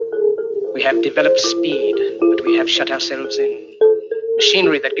We have developed speed, but we have shut ourselves in.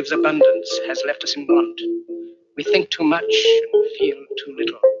 Machinery that gives abundance has left us in want. We think too much and feel too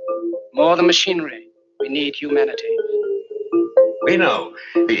little. More than machinery, we need humanity. We know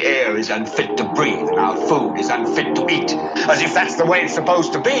the air is unfit to breathe and our food is unfit to eat, as if that's the way it's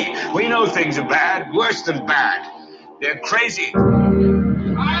supposed to be. We know things are bad, worse than bad. They're crazy.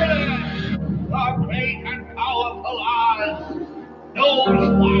 Silence! The great and powerful Oz knows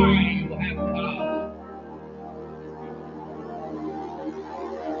why you have come.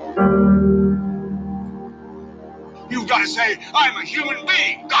 You've got to say, I'm a human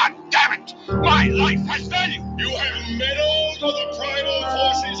being. God damn it. My life has value. You have meddled with the primal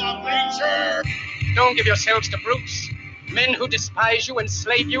forces of nature. Don't give yourselves to brutes, men who despise you,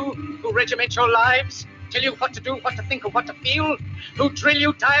 enslave you, who regiment your lives, tell you what to do, what to think, or what to feel, who drill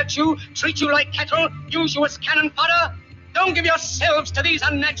you, diet you, treat you like cattle, use you as cannon fodder. Don't give yourselves to these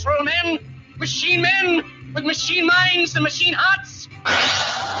unnatural men with machine minds and machine hearts.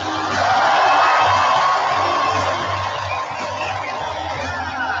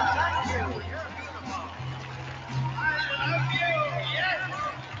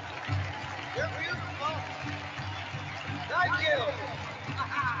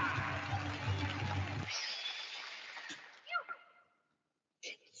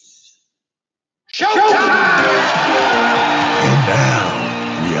 And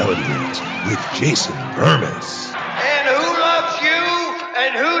now, Reality Hits with Jason Vermis. And who loves you?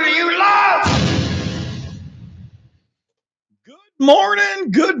 And who do you love?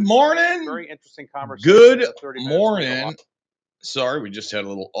 Good morning. Very interesting conversation. Good 30 minutes ago. morning. Sorry, we just had a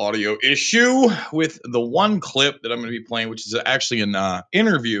little audio issue with the one clip that I'm going to be playing, which is actually an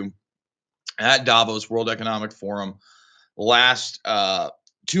interview at Davos World Economic Forum last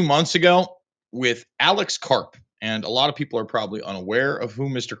 2 months ago with Alex Karp. And a lot of people are probably unaware of who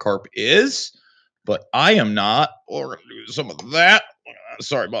Mr. Karp is, but I am not. We're going to do some of that.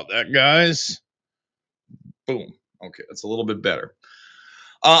 Sorry about that, guys. Boom. Okay, that's a little bit better.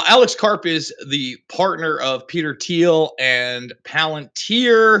 Alex Karp is the partner of Peter Thiel and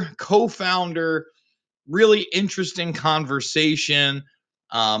Palantir, co-founder. Really interesting conversation.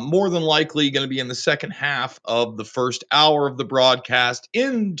 More than likely going to be in the second half of the first hour of the broadcast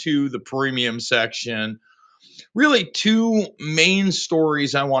into the premium section. Really two main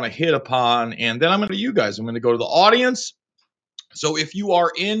stories I want to hit upon, and then I'm going to you guys. I'm going to go to the audience. So if you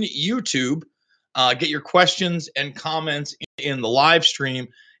are in YouTube, get your questions and comments in the live stream.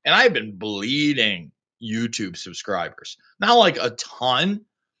 And I've been bleeding YouTube subscribers. Not like a ton,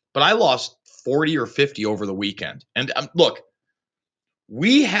 but I lost 40 or 50 over the weekend. And look,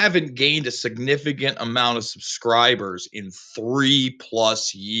 we haven't gained a significant amount of subscribers in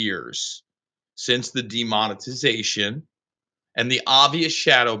 3+ years since the demonetization and the obvious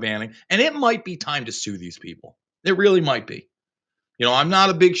shadow banning. And it might be time to sue these people. It really might be. You know, I'm not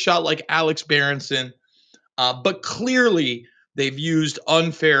a big shot like Alex Berenson, but clearly they've used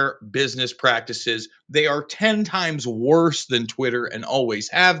unfair business practices. They are 10 times worse than Twitter and always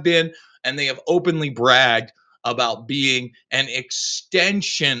have been, and they have openly bragged about being an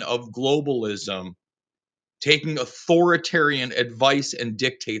extension of globalism, taking authoritarian advice and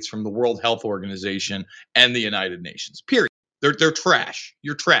dictates from the World Health Organization and the United Nations. Period. They're trash.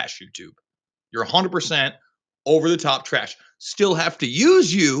 You're trash, YouTube. You're 100% over the top trash. Still have to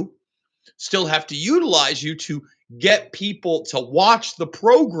use you, still have to utilize you to get people to watch the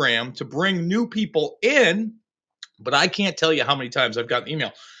program, to bring new people in. But I can't tell you how many times I've gotten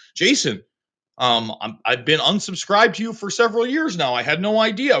email. Jason, I've been unsubscribed to you for several years now. I had no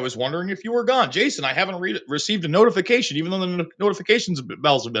idea. I was wondering if you were gone. Jason, I haven't received a notification, even though the notifications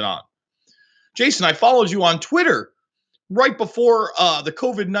bells have been on. Jason, I followed you on Twitter right before the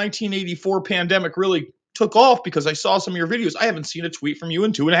COVID-1984 pandemic really took off because I saw some of your videos. I haven't seen a tweet from you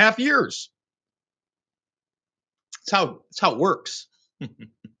in 2.5 years. That's how it works.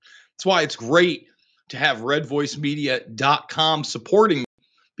 That's why it's great to have redvoicemedia.com supporting me,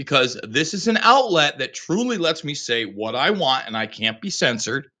 because this is an outlet that truly lets me say what I want and I can't be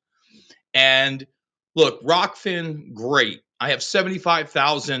censored. And look, Rockfin, great. I have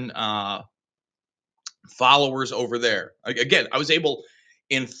 75,000 followers over there. Again, I was able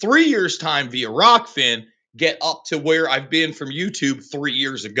in 3 years' time via Rockfin get up to where I've been from YouTube 3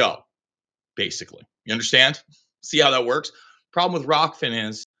 years ago, basically. You understand? See how that works? Problem with Rockfin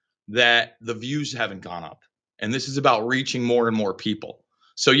is that the views haven't gone up. And this is about reaching more and more people.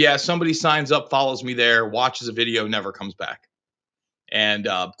 So yeah, somebody signs up, follows me there, watches a video, never comes back. And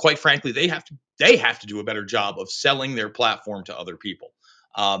quite frankly, they have to do a better job of selling their platform to other people.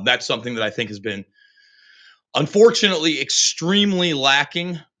 That's something that I think has been, unfortunately, extremely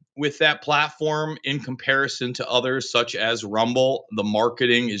lacking with that platform in comparison to others such as Rumble. The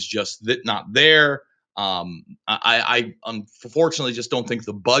marketing is just not there. I unfortunately just don't think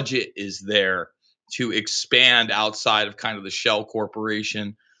the budget is there to expand outside of kind of the shell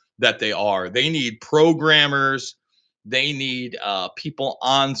corporation that they are. They need programmers. They need people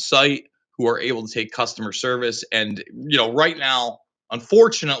on site who are able to take customer service. And, right now,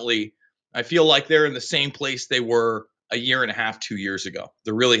 unfortunately, I feel like they're in the same place they were a year and a half, 2 years ago.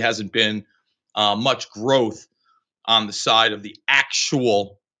 There really hasn't been much growth on the side of the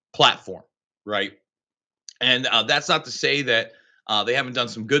actual platform, right? And that's not to say that they haven't done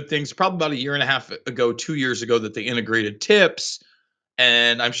some good things. Probably about a year and a half ago, 2 years ago, that they integrated tips.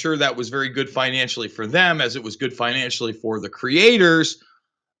 And I'm sure that was very good financially for them, as it was good financially for the creators.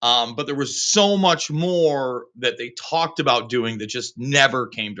 But there was so much more that they talked about doing that just never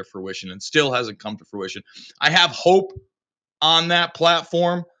came to fruition and still hasn't come to fruition. I have hope on that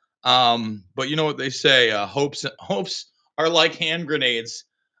platform. But you know what they say, hopes are like hand grenades.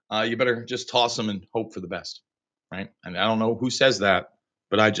 You better just toss them and hope for the best, right? And I don't know who says that,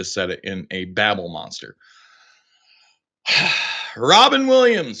 but I just said it in a babble monster. Robin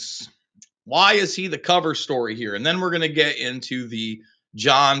Williams, why is he the cover story here? And then we're going to get into the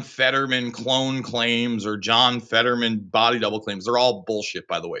John Fetterman clone claims or John Fetterman body double claims. They're all bullshit,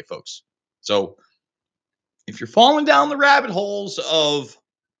 by the way, folks. So if you're falling down the rabbit holes of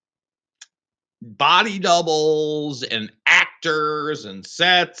body doubles and actors and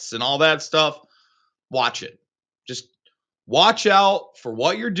sets and all that stuff, watch it. Just watch out for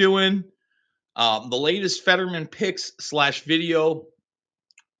what you're doing. The latest Fetterman pics / video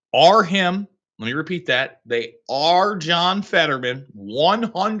are him. Let me repeat that. They are John Fetterman,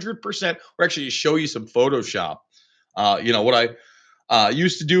 100%. Or actually, show you some Photoshop. What I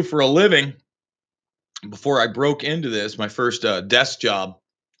used to do for a living before I broke into this, my first desk job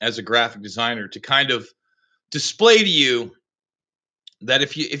as a graphic designer, to kind of display to you that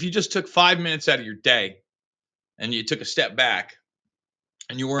if you just took 5 minutes out of your day and you took a step back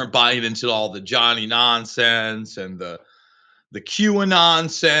and you weren't buying into all the Johnny nonsense and the QAnon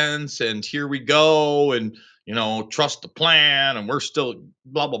nonsense and here we go and trust the plan and we're still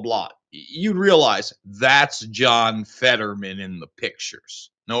blah blah blah, you'd realize that's John Fetterman in the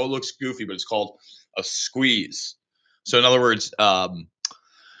pictures. No, it looks goofy, but it's called a squeeze. So in other words,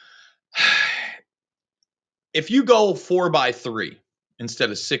 if you go 4x3 instead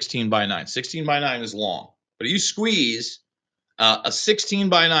of 16x9, 16x9 is long, but if you squeeze a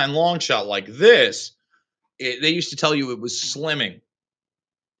 16x9 long shot like this, they used to tell you it was slimming,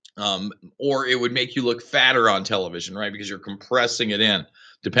 or it would make you look fatter on television, right? Because you're compressing it in,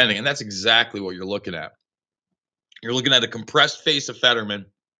 depending. And that's exactly what you're looking at. You're looking at a compressed face of Fetterman.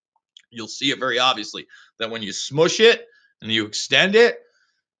 You'll see it very obviously that when you smush it and you extend it,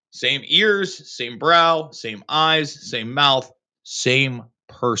 same ears, same brow, same eyes, same mouth, same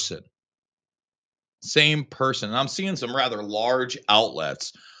person. Same person. And I'm seeing some rather large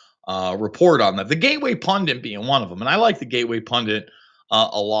outlets report on that. The Gateway Pundit being one of them. And I like the Gateway Pundit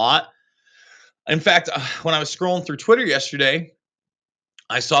a lot. In fact, when I was scrolling through Twitter yesterday,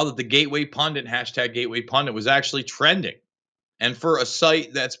 I saw that the Gateway Pundit, #Gateway Pundit, was actually trending. And for a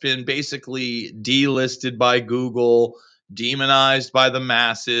site that's been basically delisted by Google, demonized by the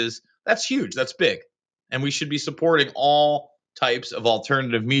masses, that's huge. That's big. And we should be supporting all types of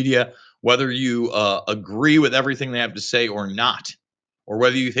alternative media, whether you agree with everything they have to say or not, or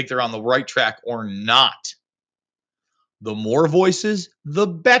whether you think they're on the right track or not. The more voices, the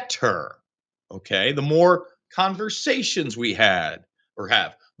better. Okay? The more conversations we have,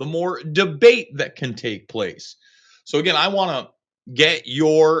 the more debate that can take place. So again, I want to get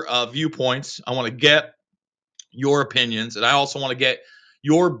your viewpoints. I want to get your opinions. And I also want to get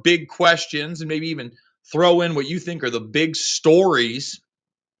your big questions and maybe even throw in what you think are the big stories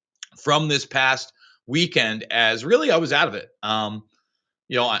from this past weekend, as really I was out of it. I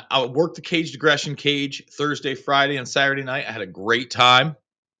worked the Caged Aggression Cage Thursday, Friday, and Saturday night. I had a great time.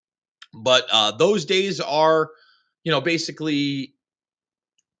 But those days are, basically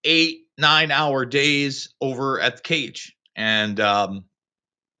 8-9 hour days over at the cage. And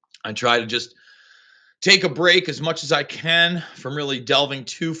I try to just take a break as much as I can from really delving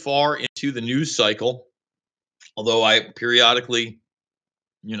too far into the news cycle. Although I periodically,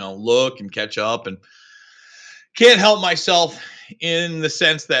 look and catch up and can't help myself in the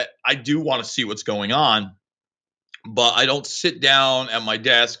sense that I do want to see what's going on. But I don't sit down at my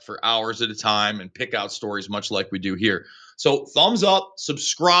desk for hours at a time and pick out stories much like we do here. So thumbs up,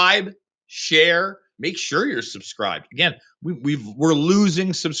 subscribe, share, make sure you're subscribed. Again, we're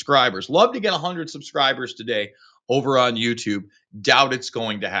losing subscribers. Love to get 100 subscribers today over on YouTube. doubt it's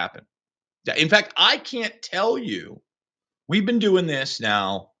going to happen. In fact, I can't tell you. We've been doing this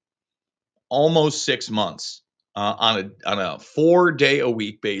now almost 6 months on a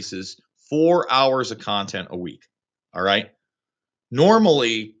 4-day-a-week basis, 4 hours of content a week. All right.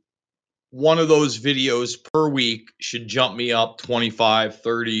 Normally, one of those videos per week should jump me up 25,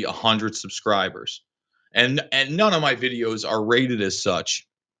 30, 100 subscribers. And none of my videos are rated as such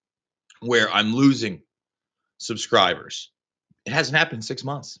where I'm losing subscribers. It hasn't happened in 6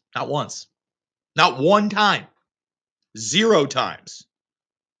 months. Not once. Not one time. 0 times.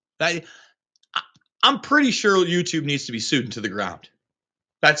 I'm pretty sure YouTube needs to be sued into the ground.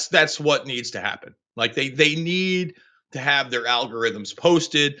 That's what needs to happen. Like they need to have their algorithms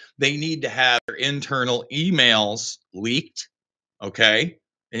posted. They need to have their internal emails leaked. Okay.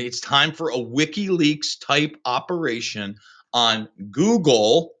 And it's time for a WikiLeaks type operation on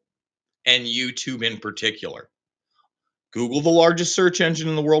Google and YouTube in particular. Google, the largest search engine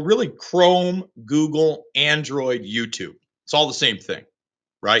in the world, really Chrome, Google, Android, YouTube. It's all the same thing,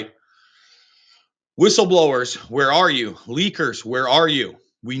 right? Whistleblowers, where are you? Leakers, where are you?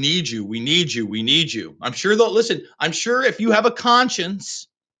 We need you. We need you. We need you. I'm sure though, listen, I'm sure if you have a conscience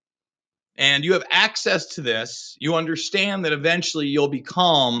and you have access to this, you understand that eventually you'll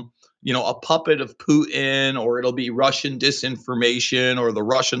become, a puppet of Putin, or it'll be Russian disinformation, or the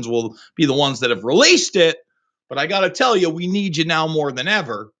Russians will be the ones that have released it. But I got to tell you, we need you now more than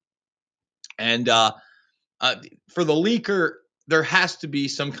ever. And for the leaker, there has to be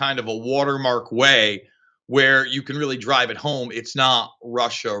some kind of a watermark way where you can really drive it home. It's not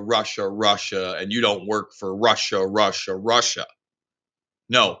Russia, Russia, Russia, and you don't work for Russia, Russia, Russia.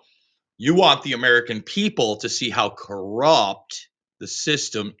 No, you want the American people to see how corrupt the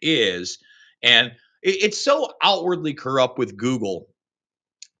system is. And it's so outwardly corrupt with Google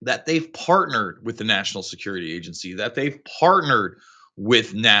that they've partnered with the National Security Agency, that they've partnered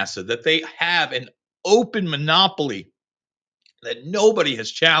with NASA, that they have an open monopoly that nobody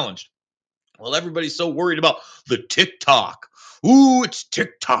has challenged. Well, everybody's so worried about the TikTok. Ooh, it's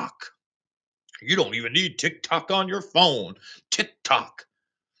TikTok. You don't even need TikTok on your phone. TikTok,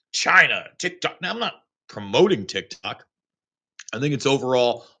 China, TikTok. Now, I'm not promoting TikTok. I think it's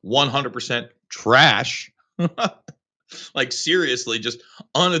overall 100% trash. Like, seriously, just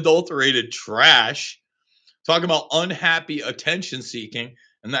unadulterated trash. Talking about unhappy attention seeking.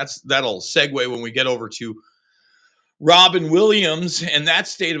 And that'll segue when we get over to Robin Williams and that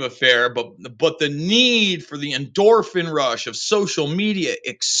state of affair, but the need for the endorphin rush of social media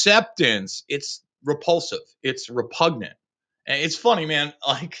acceptance, it's repulsive. It's repugnant. And it's funny, man.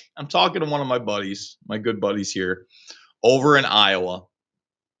 Like, I'm talking to one of my buddies, my good buddies here over in Iowa,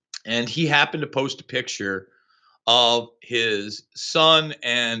 and he happened to post a picture of his son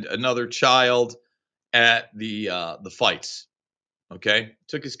and another child at the fights. Okay.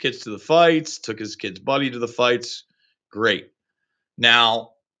 Took his kids to the fights, took his kid's buddy to the fights. Great.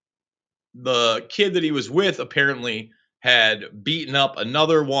 Now, the kid that he was with apparently had beaten up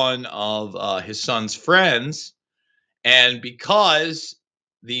another one of his son's friends. And because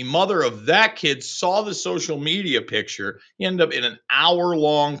the mother of that kid saw the social media picture, he ended up in an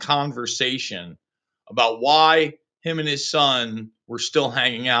hour-long conversation about why him and his son were still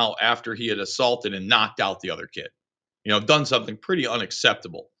hanging out after he had assaulted and knocked out the other kid. Done something pretty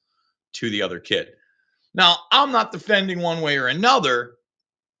unacceptable to the other kid. Now, I'm not defending one way or another,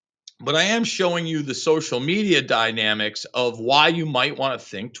 but I am showing you the social media dynamics of why you might want to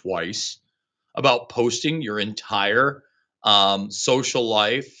think twice about posting your entire social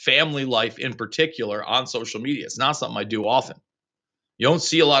life, family life in particular, on social media. It's not something I do often. You don't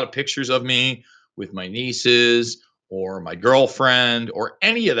see a lot of pictures of me with my nieces or my girlfriend or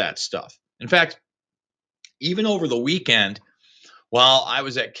any of that stuff. In fact, even over the weekend, while I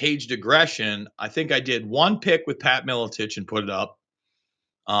was at Caged Aggression, I think I did one pic with Pat Miletich and put it up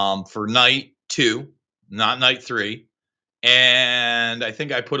for night 2, not night 3. And I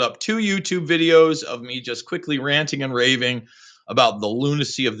think I put up 2 YouTube videos of me just quickly ranting and raving about the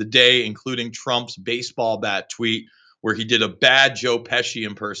lunacy of the day, including Trump's baseball bat tweet, where he did a bad Joe Pesci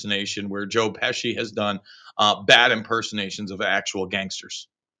impersonation, where Joe Pesci has done bad impersonations of actual gangsters.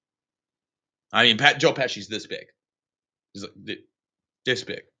 I mean, Joe Pesci's this big. He's this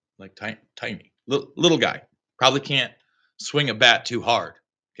big, like tiny, little guy. Probably can't swing a bat too hard.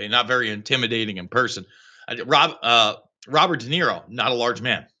 Okay, not very intimidating in person. Robert De Niro, not a large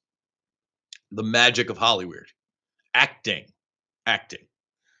man. The magic of Hollywood. Acting.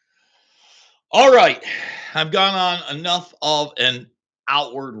 All right, I've gone on enough of an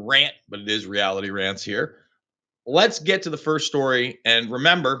outward rant, but it is reality rants here. Let's get to the first story. And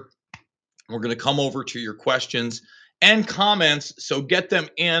remember, we're going to come over to your questions and comments. So get them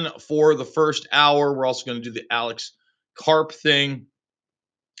in for the first hour. We're also going to do the Alex Karp thing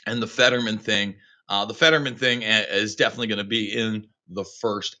and the Fetterman thing. The Fetterman thing is definitely going to be in the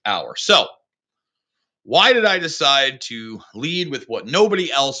first hour. So why did I decide to lead with what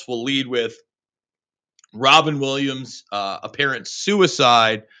nobody else will lead with? Robin Williams' apparent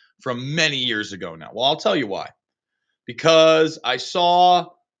suicide from many years ago now. Well, I'll tell you why. Because I saw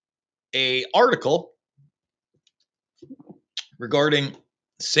an article regarding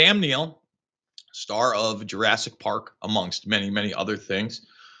Sam Neill, star of Jurassic Park, amongst many, many other things.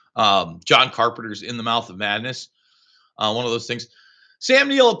 John Carpenter's In the Mouth of Madness, one of those things. Sam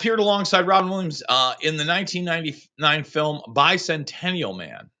Neill appeared alongside Robin Williams in the 1999 film Bicentennial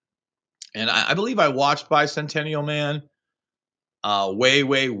Man. And I believe I watched Bicentennial Man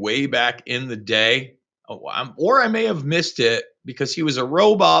way back in the day. Or I may have missed it because he was a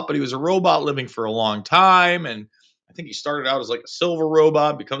robot, but he was a robot living for a long time. And I think he started out as like a silver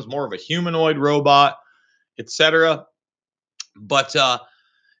robot, becomes more of a humanoid robot, etc. But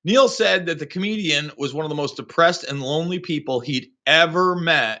Neil said that the comedian was one of the most depressed and lonely people he'd ever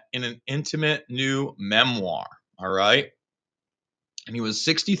met in an intimate new memoir. All right. And he was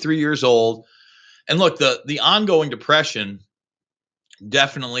 63 years old. And look, the ongoing depression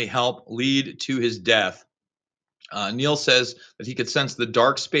definitely helped lead to his death. Neil says that he could sense the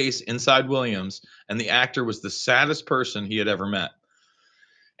dark space inside Williams, and the actor was the saddest person he had ever met.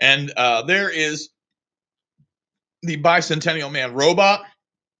 And there is the Bicentennial Man robot.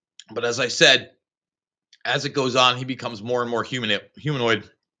 But as I said, as it goes on, he becomes more and more humanoid.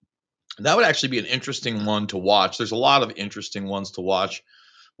 That would actually be an interesting one to watch. There's a lot of interesting ones to watch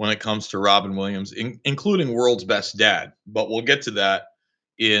when it comes to Robin Williams, including World's Best Dad. But we'll get to that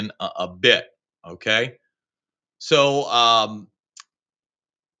in a bit, okay? So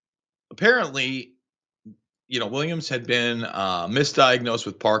apparently, Williams had been misdiagnosed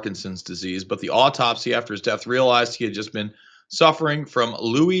with Parkinson's disease, but the autopsy after his death realized he had just been suffering from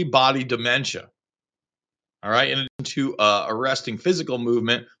Lewy body dementia. All right. In addition to arresting physical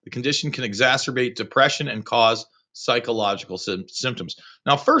movement, the condition can exacerbate depression and cause psychological symptoms.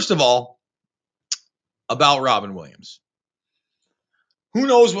 Now, first of all, about Robin Williams. Who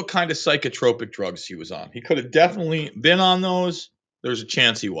knows what kind of psychotropic drugs he was on? He could have definitely been on those. There's a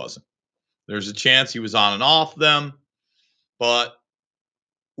chance he wasn't. There's a chance he was on and off them. But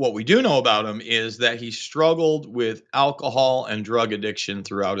what we do know about him is that he struggled with alcohol and drug addiction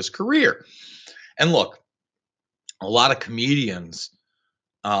throughout his career. And look, a lot of comedians,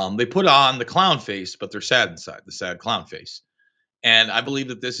 they put on the clown face, but they're sad inside, the sad clown face. And I believe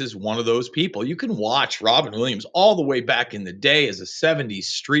that this is one of those people. You can watch Robin Williams all the way back in the day as a 70s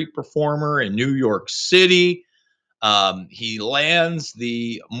street performer in New York City. He lands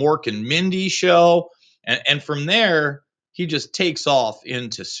the Mork and Mindy show. And from there, he just takes off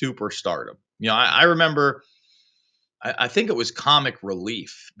into superstardom. I remember, I think it was Comic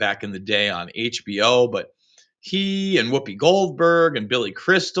Relief back in the day on HBO, but he and Whoopi Goldberg and Billy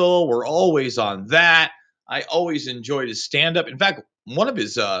Crystal were always on that. I always enjoyed his stand-up. In fact, one of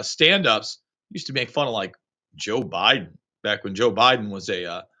his stand-ups used to make fun of like Joe Biden back when Joe Biden was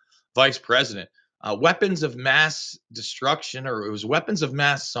a vice president. Weapons of mass destruction, or it was weapons of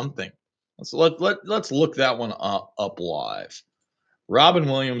mass something. Let's look that one up live. Robin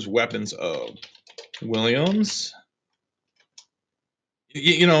Williams, weapons of Williams.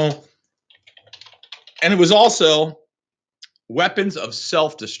 And it was also weapons of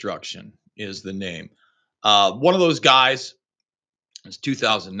self-destruction is the name. One of those guys, it's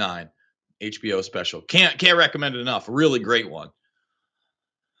 2009 HBO special. Can't recommend it enough. A really great one.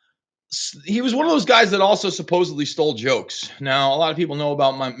 He was one of those guys that also supposedly stole jokes. Now, a lot of people know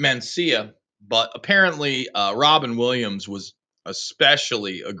about Mencia, but apparently Robin Williams was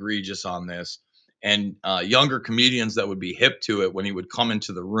especially egregious on this. And younger comedians that would be hip to it, when he would come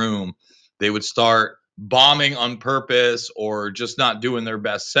into the room, they would start bombing on purpose or just not doing their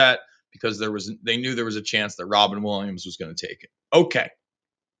best set because they knew there was a chance that Robin Williams was going to take it. Okay.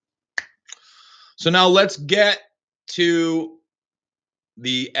 So now let's get to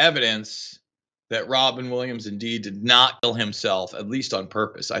the evidence that Robin Williams indeed did not kill himself, at least on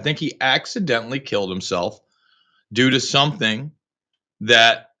purpose. I think he accidentally killed himself due to something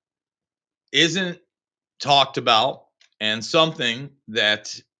that isn't talked about and something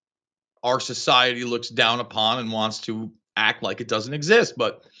that our society looks down upon and wants to act like it doesn't exist.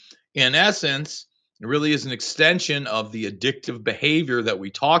 But in essence, it really is an extension of the addictive behavior that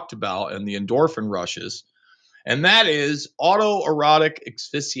we talked about and the endorphin rushes. And that is autoerotic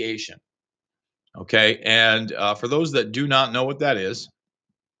asphyxiation. Okay. And for those that do not know what that is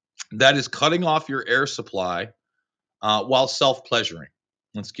cutting off your air supply while self-pleasuring.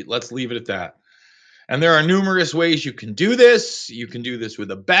 Let's leave it at that. And there are numerous ways you can do this. You can do this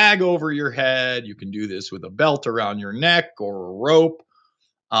with a bag over your head. You can do this with a belt around your neck or a rope.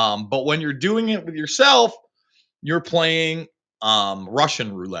 But when you're doing it with yourself, you're playing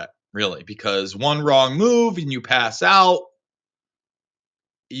Russian roulette, really, because one wrong move and you pass out,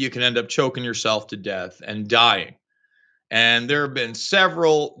 you can end up choking yourself to death and dying. And there have been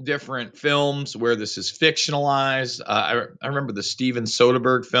several different films where this is fictionalized. I remember the Steven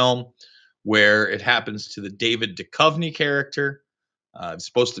Soderbergh film where it happens to the David Duchovny character. It's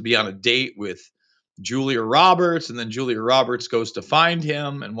supposed to be on a date with Julia Roberts, and then Julia Roberts goes to find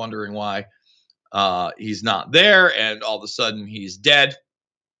him and wondering why he's not there, and all of a sudden he's dead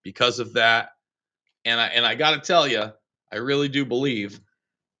because of that. And I got to tell you, I really do believe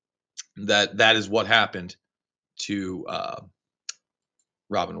that is what happened to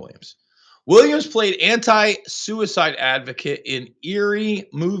Robin Williams. Williams played anti-suicide advocate in eerie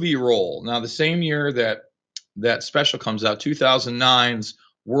movie role. Now, the same year that special comes out, 2009's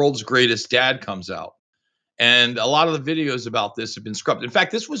World's Greatest Dad comes out. And a lot of the videos about this have been scrubbed. In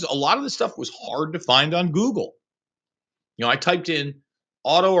fact, a lot of the stuff was hard to find on Google. I typed in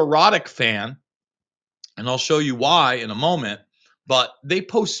autoerotic fan, and I'll show you why in a moment, but they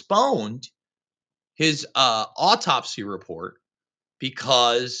postponed his autopsy report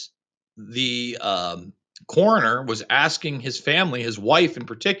because the coroner was asking his family, his wife in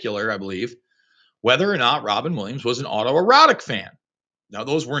particular, I believe, whether or not Robin Williams was an autoerotic fan. Now,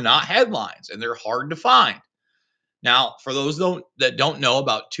 those were not headlines, and they're hard to find. Now, for those that don't know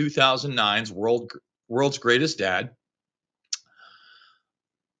about 2009's World's Greatest Dad,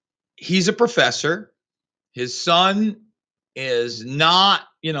 he's a professor. His son is not,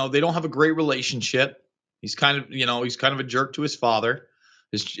 they don't have a great relationship. He's kind of a jerk to his father.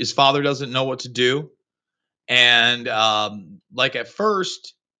 His father doesn't know what to do. And at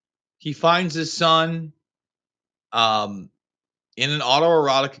first, he finds his son in an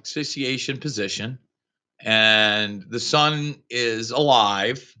autoerotic asphyxiation position. And the son is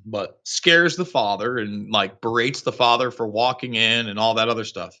alive, but scares the father and berates the father for walking in and all that other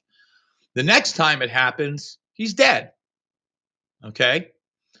stuff. The next time it happens, he's dead. Okay.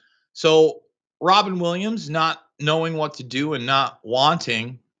 So Robin Williams, not knowing what to do and not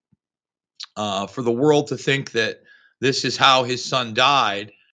wanting for the world to think that this is how his son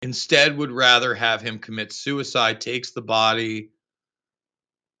died, instead would rather have him commit suicide, takes the body,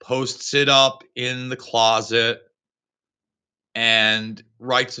 posts it up in the closet, and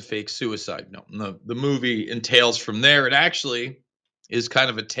writes a fake suicide note. The movie entails from there. It actually is kind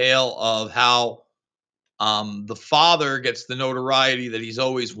of a tale of how the father gets the notoriety that he's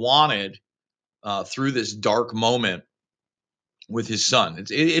always wanted through this dark moment with his son.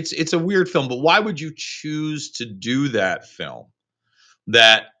 It's a weird film, but why would you choose to do that film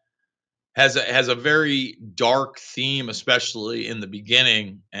that has a very dark theme, especially in the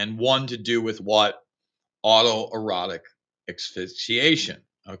beginning, and one to do with what? Autoerotic asphyxiation.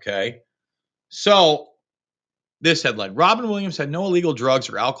 Okay. So this headline: Robin Williams had no illegal drugs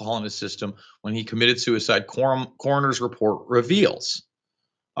or alcohol in his system when he committed suicide, coroner's report reveals.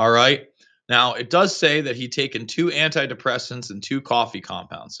 All right. Now, it does say that he'd taken 2 antidepressants and 2 coffee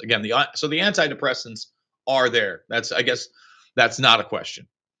compounds. Again, so the antidepressants are there. I guess that's not a question.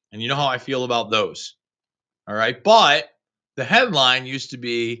 And you know how I feel about those. All right. But the headline used to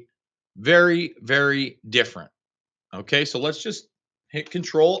be very, very different. Okay. So let's just hit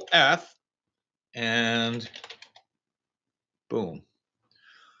Control F and boom.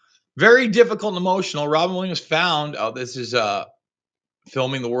 Very difficult and emotional. Robin Williams found, this is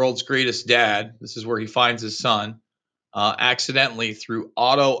filming The World's Greatest Dad. This is where he finds his son accidentally through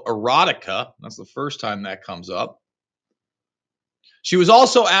autoerotica. That's the first time that comes up. She was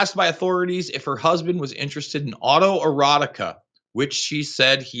also asked by authorities if her husband was interested in autoerotica, which she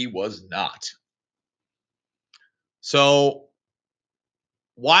said he was not. So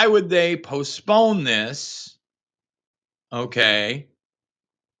why would they postpone this? Okay.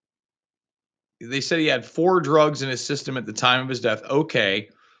 They said he had 4 drugs in his system at the time of his death. Okay.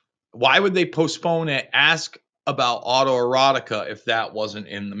 Why would they postpone it? Ask about autoerotica if that wasn't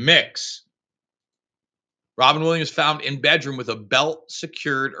in the mix. Robin Williams found in bedroom with a belt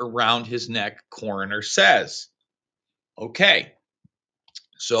secured around his neck, coroner says. Okay.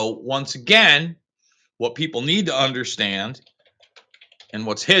 So once again, what people need to understand and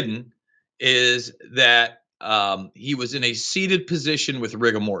what's hidden is that he was in a seated position with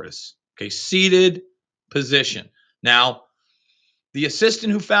rigor mortis. Okay, seated position. Now, the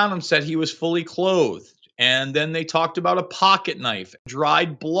assistant who found him said he was fully clothed. And then they talked about a pocket knife,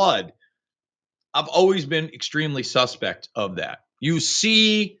 dried blood. I've always been extremely suspect of that. You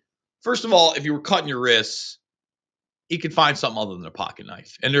see, first of all, if you were cutting your wrists, he could find something other than a pocket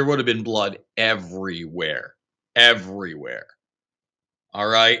knife, and there would have been blood everywhere. Everywhere. All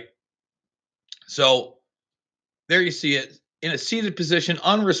right. So there you see it in a seated position,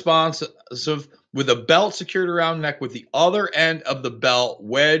 unresponsive, with a belt secured around neck, with the other end of the belt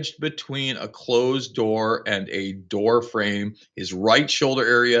wedged between a closed door and a door frame, his right shoulder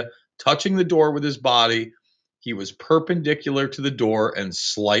area touching the door with his body. He was perpendicular to the door and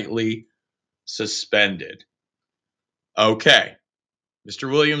slightly suspended. Okay.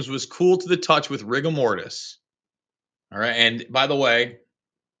 Mr. Williams was cool to the touch with rigor mortis. All right. And by the way,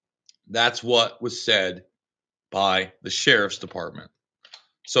 that's what was said by the sheriff's department.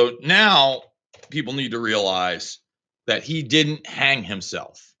 So now people need to realize that he didn't hang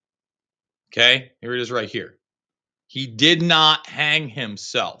himself. Okay? Here it is right here. He did not hang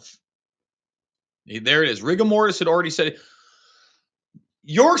himself. There it is. Rigor mortis had already said it.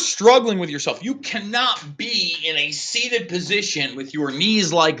 You're struggling with yourself. You cannot be in a seated position with your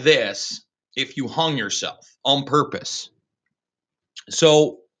knees like this if you hung yourself on purpose.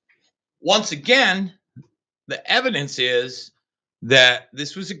 So once again, the evidence is that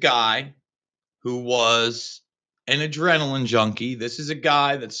this was a guy who was an adrenaline junkie. This is a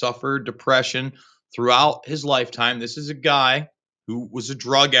guy that suffered depression throughout his lifetime. This is a guy who was a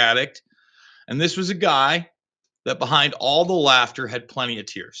drug addict. And this was a guy that behind all the laughter had plenty of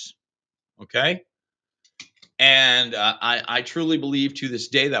tears. Okay? And I truly believe to this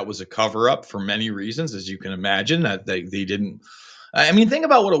day that was a cover-up for many reasons, as you can imagine, that they didn't. I mean, think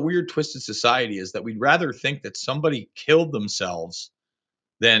about what a weird, twisted society is, that we'd rather think that somebody killed themselves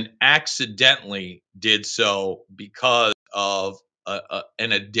than accidentally did so because of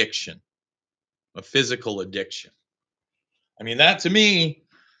an addiction, a physical addiction. I mean, that to me,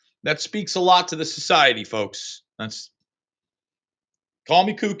 that speaks a lot to the society, folks. That's, call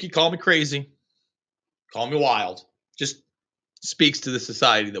me kooky, call me crazy, call me wild. Just speaks to the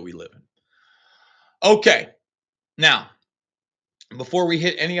society that we live in. Okay, now, before we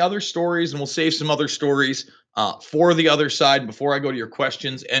hit any other stories, and we'll save some other stories for the other side, before I go to your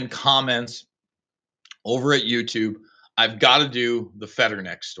questions and comments over at YouTube, I've got to do the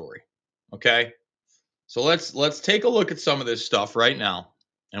Fetterneck story. Okay, so let's take a look at some of this stuff right now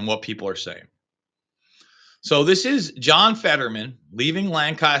and what people are saying. So this is John Fetterman leaving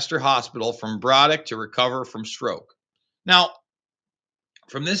Lancaster Hospital from Braddock to recover from stroke. Now,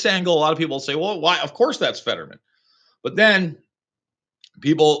 from this angle, a lot of people say, well, why? Of course that's Fetterman. But then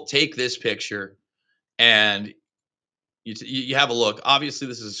people take this picture and you have a look. Obviously,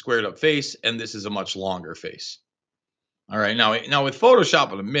 this is a squared up face, and this is a much longer face. All right, now with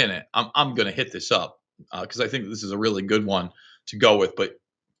Photoshop in a minute, I'm going to hit this up because I think this is a really good one to go with. But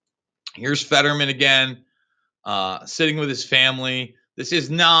here's Fetterman again, sitting with his family. This is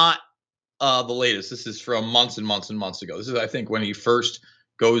not the latest. This is from months and months and months ago. This is, I think, when he first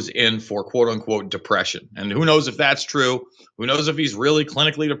goes in for quote unquote depression. And who knows if that's true? Who knows if he's really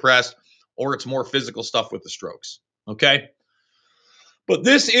clinically depressed or it's more physical stuff with the strokes. Okay. But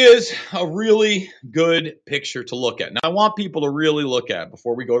this is a really good picture to look at. Now, I want people to really look at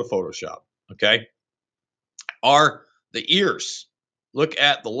before we go to Photoshop. Okay. Are the ears. Look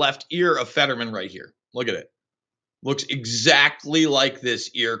at the left ear of Fetterman right here. Look at it. Looks exactly like this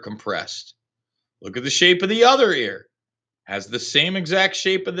ear compressed. Look at the shape of the other ear. Has the same exact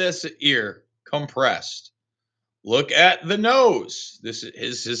shape of this ear compressed. Look at the nose. This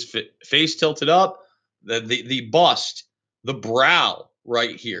is his face tilted up. The bust, the brow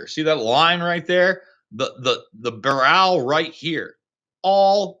right here. See that line right there? The brow right here.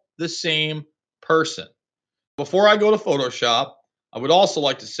 All the same person. Before I go to Photoshop, I would also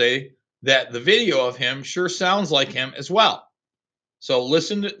like to say that the video of him sure sounds like him as well. So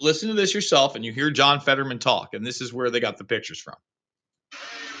listen to this yourself, and you hear John Fetterman talk, and this is where they got the pictures from.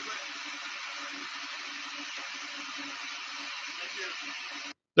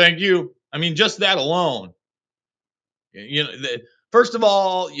 Thank you. I mean, just that alone. You know, first of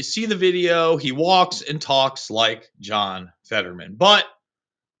all, you see the video. He walks and talks like John Fetterman. But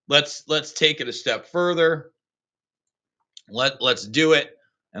let's take it a step further. Let's do it,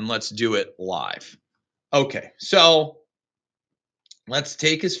 and let's do it live. Okay, so let's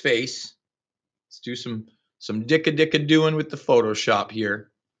take his face. Let's do some dicka doing with the Photoshop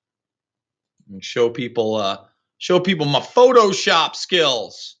here, and show people my Photoshop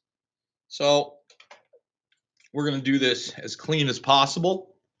skills. So we're gonna do this as clean as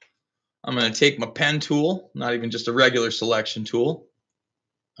possible. I'm gonna take my pen tool, not even just a regular selection tool,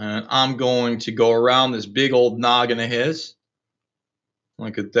 and I'm going to go around this big old noggin of his.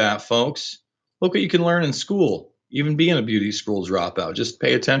 Look at that, folks. Look what you can learn in school, even being a beauty school dropout. Just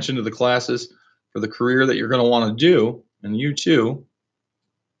pay attention to the classes for the career that you're going to want to do. And you too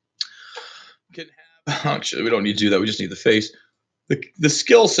can have, actually, we don't need to do that. We just need the face. The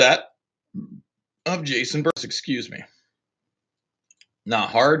skill set of Jason Burns, excuse me. Not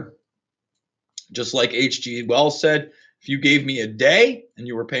hard. Just like H.G. Wells said, if you gave me a day and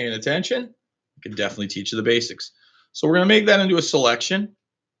you were paying attention, I could definitely teach you the basics. So we're going to make that into a selection.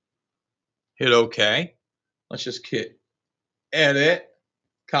 Hit OK. Let's just hit edit,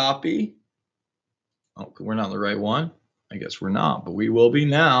 copy. Oh, we're not on the right one. I guess we're not, but we will be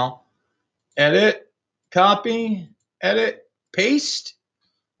now. Edit, copy, edit, paste.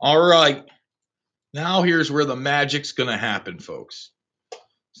 All right. Now here's where the magic's going to happen, folks.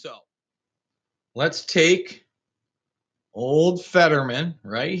 So let's take old Fetterman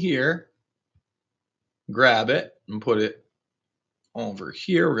right here, grab it and put it over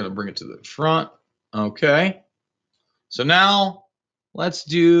here. We're going to bring it to the front. Okay. So now let's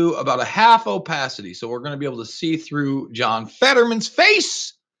do about a half opacity. So we're going to be able to see through John Fetterman's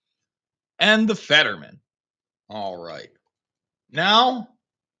face and the Fetterman. All right. Now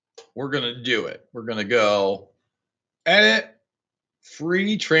we're going to do it. We're going to go edit,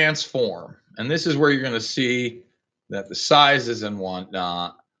 free transform. And this is where you're going to see that the sizes and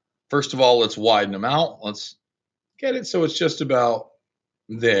whatnot. First of all, let's widen them out. Let's get it so it's just about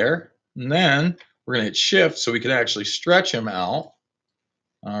there. And then we're going to hit shift so we can actually stretch them out.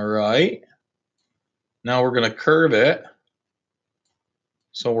 All right. Now we're going to curve it.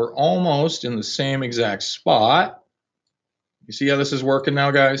 So we're almost in the same exact spot. You see how this is working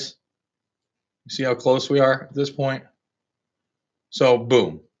now, guys? You see how close we are at this point? So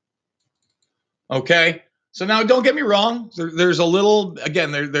boom. Okay. So now don't get me wrong. There's a little,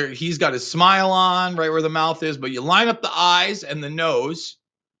 again, he's got his smile on right where the mouth is, but you line up the eyes and the nose,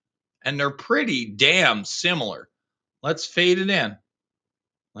 and they're pretty damn similar. Let's fade it in.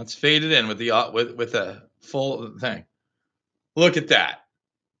 Let's fade it in with the with a full thing. Look at that.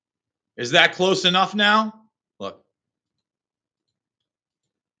 Is that close enough now? Look.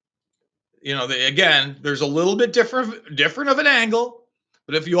 You know, again, there's a little bit different of an angle,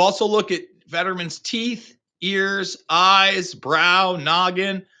 but if you also look at Fetterman's teeth, ears, eyes, brow,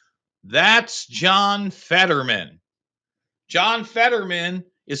 noggin, that's John Fetterman. John Fetterman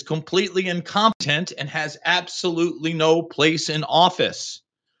is completely incompetent and has absolutely no place in office.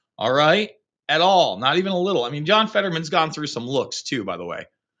 All right? At all. Not even a little. I mean, John Fetterman's gone through some looks too, by the way.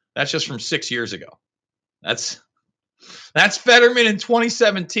 That's just from 6 years ago. That's Fetterman in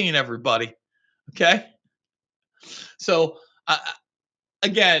 2017, everybody. Okay? So,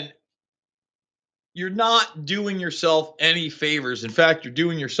 again, you're not doing yourself any favors. In fact, you're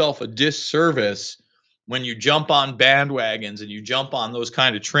doing yourself a disservice when you jump on bandwagons and you jump on those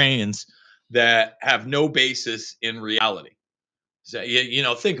kind of trains that have no basis in reality. So, you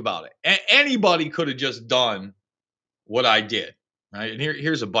know, think about it. Anybody could have just done what I did, right? And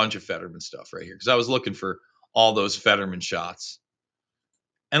here's a bunch of Fetterman stuff right here because I was looking for all those Fetterman shots.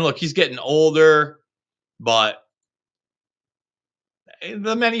 And look, he's getting older, but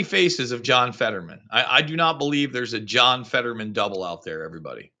the many faces of John Fetterman. I do not believe there's a John Fetterman double out there,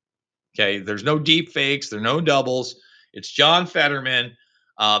 everybody. Okay, there's no deep fakes. There are no doubles. It's John Fetterman.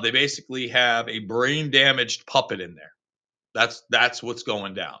 They basically have a brain-damaged puppet in there. That's what's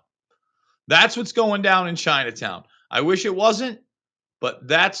going down. That's what's going down in Chinatown. I wish it wasn't, but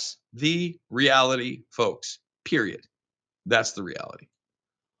that's the reality, folks. Period. That's the reality.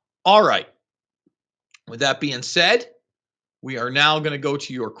 All right. With that being said, we are now going to go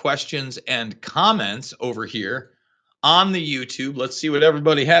to your questions and comments over here on the YouTube. Let's see what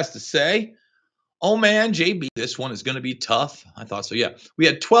everybody has to say. Oh man, JB, this one is going to be tough. I thought so. Yeah. We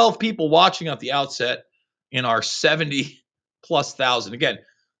had 12 people watching at the outset in our 70,000+. Again,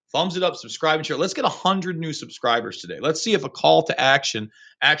 thumbs it up, subscribe, and share. Let's get 100 new subscribers today. Let's see if a call to action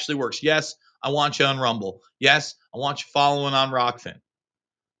actually works. Yes, I want you on Rumble. Yes, I want you following on Rockfin.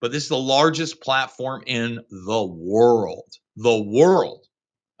 But this is the largest platform in the world. The world.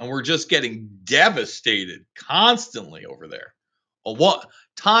 And we're just getting devastated constantly over there. What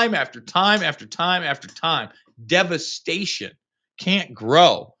time after time after time after time. Devastation. Can't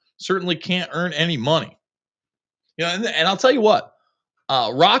grow. Certainly can't earn any money. You know, and I'll tell you what,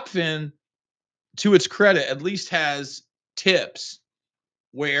 Rockfin, to its credit, at least has tips,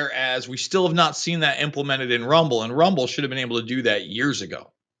 whereas we still have not seen that implemented in Rumble, and Rumble should have been able to do that years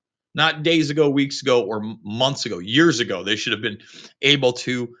ago. Not days ago, weeks ago, or months ago, years ago. They should have been able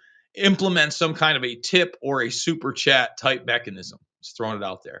to implement some kind of a tip or a super chat type mechanism. Just throwing it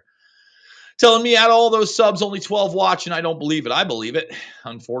out there. Telling me out of all those subs, only 12 watching. I don't believe it. I believe it,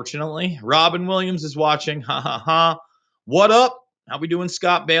 unfortunately. Robin Williams is watching. Ha ha ha. What up? How we doing,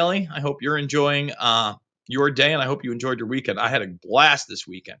 Scott Bailey? I hope you're enjoying your day, and I hope you enjoyed your weekend. I had a blast this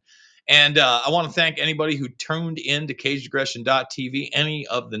weekend. And I want to thank anybody who tuned in to CagedAggression.tv any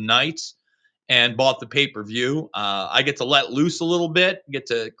of the nights and bought the pay-per-view. I get to let loose a little bit, get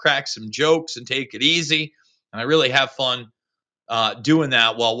to crack some jokes and take it easy. And I really have fun doing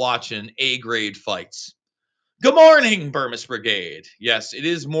that while watching A-grade fights. Good morning, Burmis Brigade. Yes, it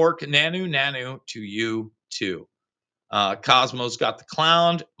is Mork Nanu to you too. Cosmo's got the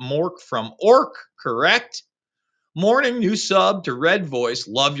clown. Mork from Orc, correct? Morning, new sub to Red Voice.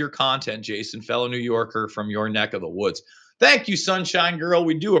 Love your content, Jason, fellow New Yorker from your neck of the woods. Thank you, Sunshine Girl.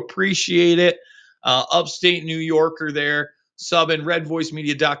 We do appreciate it. Upstate New Yorker there. Sub in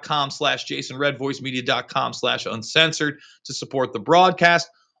redvoicemedia.com/Jason, redvoicemedia.com/uncensored to support the broadcast.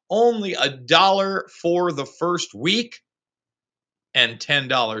 Only $1 for the first week and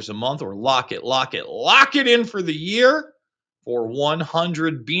 $10 a month, or lock it in for the year for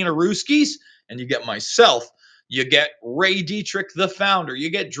 100 Beanarooskies. And you get myself, you get Ray Dietrich, the founder,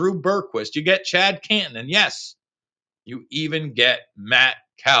 you get Drew Berquist, you get Chad Canton, and yes, you even get Matt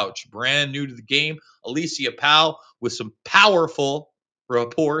Couch, brand new to the game, Alicia Powell with some powerful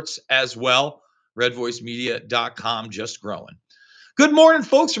reports as well. RedVoiceMedia.com, just growing. Good morning,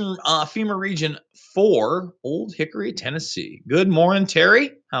 folks from FEMA Region 4, Old Hickory, Tennessee. Good morning,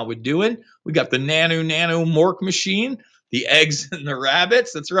 Terry. How we doing? We got the Nano Mork machine, the eggs and the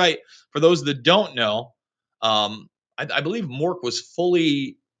rabbits. That's right. For those that don't know, I believe Mork was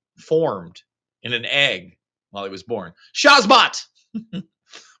fully formed in an egg while he was born. Shazbot!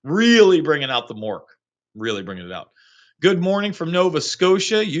 Really bringing out the Mork. Really bringing it out. Good morning from Nova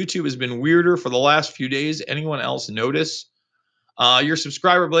Scotia. YouTube has been weirder for the last few days. Anyone else notice? Your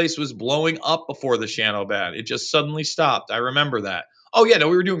subscriber base was blowing up before the Shano ban. It just suddenly stopped. I remember that. Oh, yeah, no,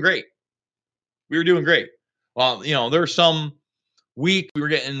 we were doing great. Well, you know, there's some week we were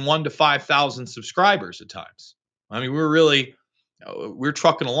getting 1,000 to 5,000 subscribers at times. I mean, we were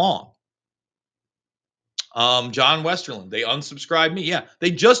trucking along. John Westerland, they unsubscribed me. Yeah,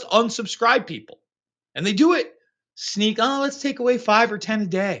 they just unsubscribe people. And they do it. Let's take away 5 or 10 a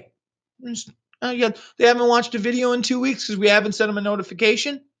day. Yeah, they haven't watched a video in 2 weeks because we haven't sent them a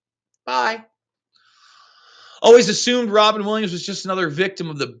notification. Bye. Always assumed Robin Williams was just another victim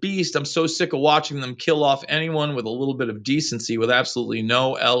of the beast. I'm so sick of watching them kill off anyone with a little bit of decency with absolutely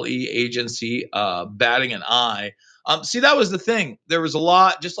no LE agency batting an eye. See, that was the thing. There was a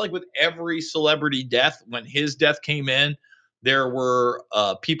lot, just like with every celebrity death, when his death came in, there were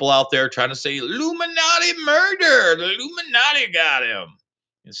people out there trying to say, Illuminati murder. The Illuminati got him.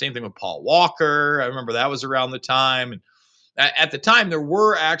 And same thing with Paul Walker. I remember that was around the time. And at the time, there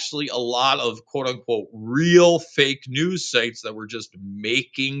were actually a lot of quote unquote real fake news sites that were just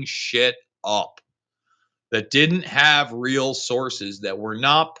making shit up, that didn't have real sources, that were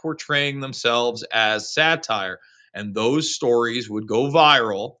not portraying themselves as satire. And those stories would go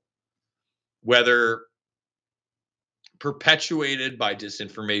viral, whether perpetuated by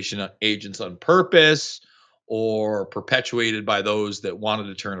disinformation agents on purpose or perpetuated by those that wanted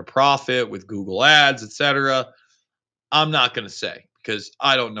to turn a profit with Google ads, etc. I'm not going to say because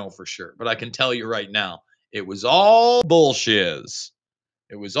I don't know for sure, but I can tell you right now, it was all bullshiz.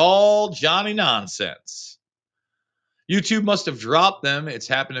 It was all Johnny nonsense. YouTube must have dropped them. It's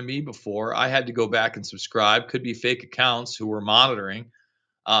happened to me before. I had to go back and subscribe. Could be fake accounts who were monitoring.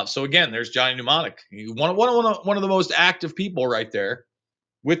 So again, there's Johnny Mnemonic, one of the most active people right there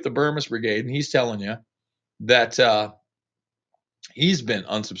with the Burmis Brigade, and he's telling you that he's been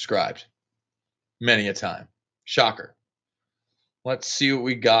unsubscribed many a time. Shocker. Let's see what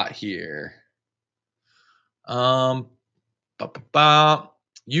we got here. You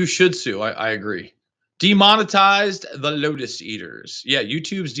should sue. I agree. Demonetized the Lotus Eaters. Yeah,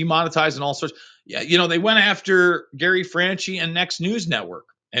 YouTube's demonetizing all sorts. Yeah, you know, they went after Gary Franchi and Next News Network.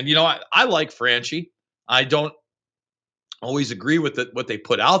 And, you know, I like Franchi. I don't always agree with what they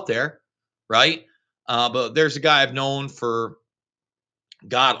put out there, right? But there's a guy I've known for,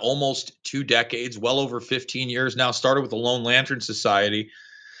 God, almost 2 decades, well over 15 years now, started with the Lone Lantern Society.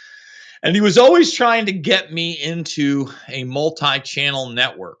 And he was always trying to get me into a multi-channel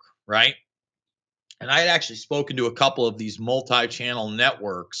network, right? And I had actually spoken to a couple of these multi-channel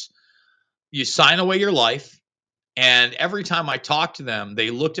networks. You sign away your life. And every time I talk to them, they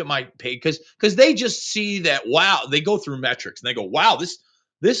looked at my page because they just see that, wow, they go through metrics and they go, wow,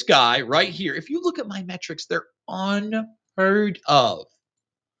 this guy right here, if you look at my metrics, they're unheard of.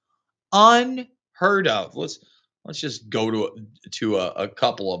 Unheard of. Let's just go to a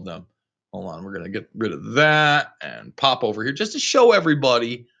couple of them. Hold on, we're going to get rid of that and pop over here just to show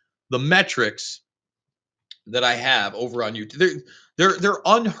everybody the metrics that I have over on YouTube. They're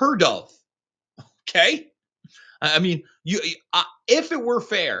unheard of. Okay? I mean, if it were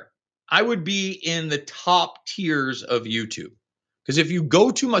fair, I would be in the top tiers of YouTube. Because if you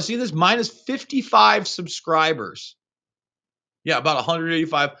go too much, see this minus 55 subscribers. Yeah, about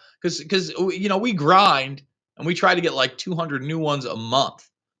 185. Because we grind and we try to get like 200 new ones a month.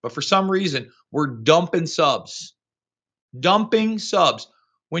 But for some reason, we're dumping subs. Dumping subs.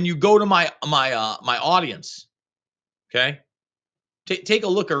 When you go to my audience, okay? Take a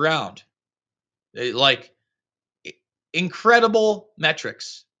look around. Incredible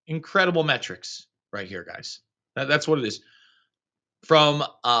metrics right here, guys. That's what it is. From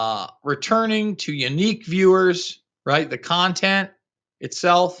returning to unique viewers, right? The content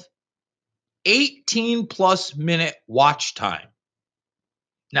itself, 18 plus minute watch time.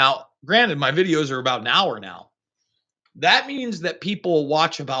 Now, granted, my videos are about an hour now. That means that people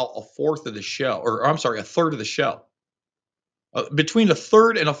watch about a third of the show. Between a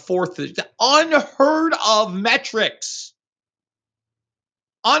third and a fourth, unheard of metrics.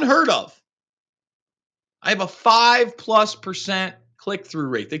 Unheard of. I have a 5+% click-through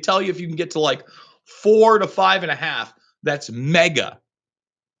rate. They tell you if you can get to like 4 to 5.5, that's mega.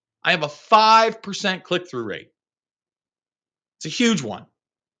 I have a 5% click-through rate. It's a huge one.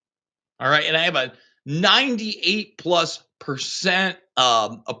 All right. And I have a 98+%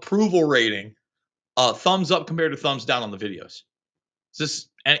 approval rating, thumbs up compared to thumbs down on the videos. Does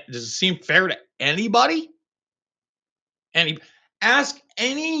it seem fair to anybody? Ask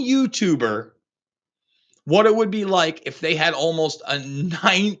any YouTuber what it would be like if they had almost a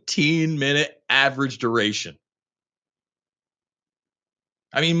 19-minute average duration.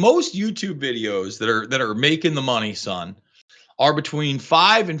 I mean, most YouTube videos that are making the money, son, are between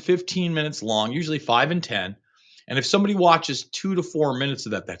 5 and 15 minutes long, usually 5 and 10. And if somebody watches 2 to 4 minutes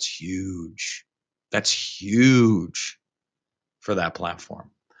of that, that's huge. That's huge for that platform.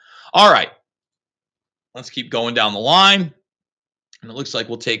 All right. Let's keep going down the line. And it looks like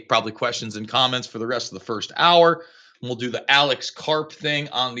we'll take probably questions and comments for the rest of the first hour. And we'll do the Alex Karp thing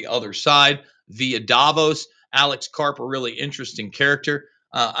on the other side via Davos. Alex Karp, a really interesting character.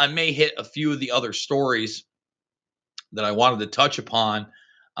 I may hit a few of the other stories that I wanted to touch upon.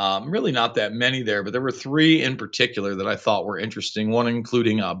 Really not that many there, but there were 3 in particular that I thought were interesting. One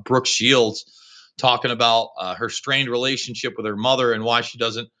including Brooke Shields talking about her strained relationship with her mother and why she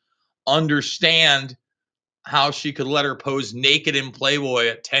doesn't understand how she could let her pose naked in Playboy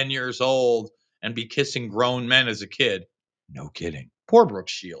at 10 years old and be kissing grown men as a kid. No kidding. Poor Brooke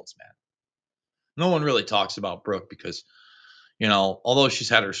Shields, man. No one really talks about Brooke because, although she's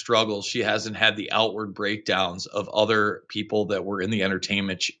had her struggles, she hasn't had the outward breakdowns of other people that were in the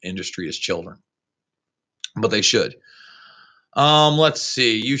entertainment industry as children. But they should. Let's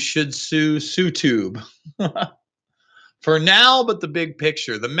see. You should sue SueTube. For now, but the big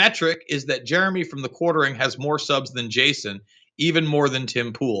picture. The metric is that Jeremy from The Quartering has more subs than Jason, even more than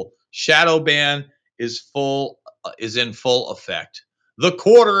Tim Pool. Shadow ban is in full effect. The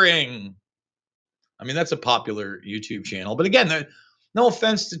Quartering. I mean, that's a popular YouTube channel. But again, no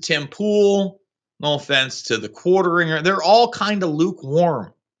offense to Tim Pool, no offense to The Quartering. They're all kind of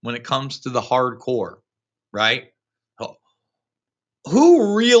lukewarm when it comes to the hardcore, right?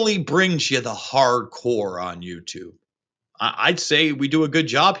 Who really brings you the hardcore on YouTube? I'd say we do a good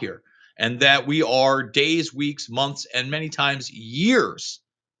job here, and that we are days, weeks, months, and many times years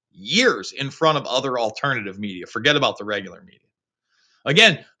in front of other alternative media. Forget about the regular media.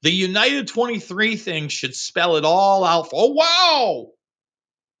 Again, the United 23 thing should spell it all out. Oh, wow.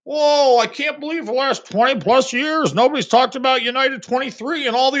 Whoa, I can't believe the last 20 plus years, nobody's talked about United 23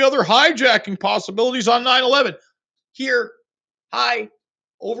 and all the other hijacking possibilities on 9/11. Here,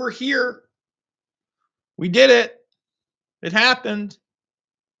 over here. We did it. It happened.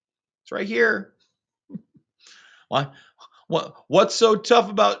 It's right here. Why? What's so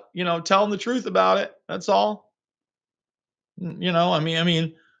tough about, telling the truth about it? That's all. I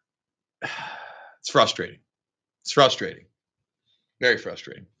mean, it's frustrating. It's frustrating. Very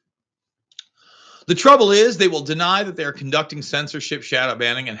frustrating. The trouble is they will deny that they're conducting censorship, shadow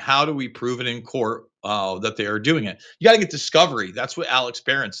banning, and how do we prove it in court that they are doing it? You got to get discovery. That's what Alex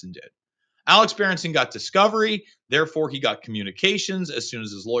Berenson did. Alex Berenson got discovery, therefore he got communications. As soon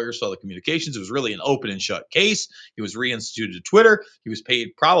as his lawyer saw the communications, it was really an open and shut case. He was reinstituted to Twitter. He was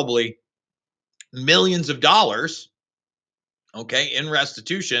paid probably millions of dollars, in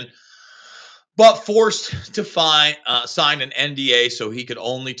restitution, but forced to sign an NDA so he could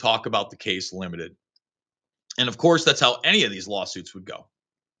only talk about the case limited. And of course, that's how any of these lawsuits would go.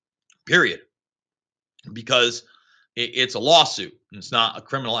 period. Because it's a lawsuit and it's not a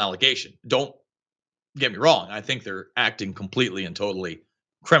criminal allegation. Don't get me wrong. I think they're acting completely and totally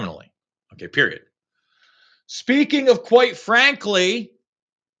criminally. Okay, period. Speaking of quite frankly,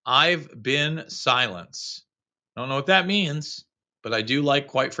 I've been silence. I don't know what that means, but I do like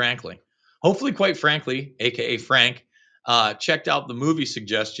quite frankly. Hopefully, quite frankly, aka Frank, checked out the movie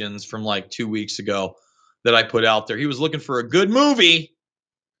suggestions from like 2 weeks ago that I put out there. He was looking for a good movie,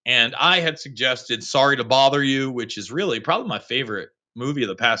 and I had suggested Sorry to Bother You, which is really probably my favorite movie of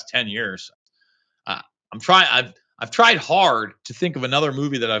the past 10 years. I've tried hard to think of another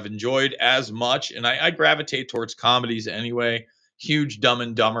movie that I've enjoyed as much, and I gravitate towards comedies anyway. Huge Dumb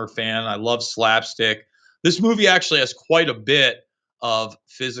and Dumber fan. I love slapstick. This movie actually has quite a bit of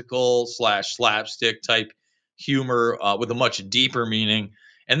physical / slapstick type humor with a much deeper meaning.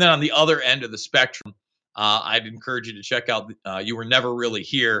 And then on the other end of the spectrum, I'd encourage you to check out You Were Never Really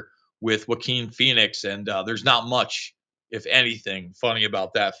Here with Joaquin Phoenix. And there's not much, if anything, funny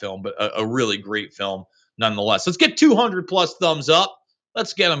about that film, but a really great film nonetheless. Let's get 200 plus thumbs up.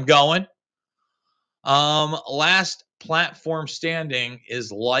 Let's get them going. Last platform standing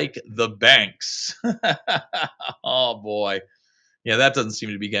is like the banks. Oh boy. Yeah, that doesn't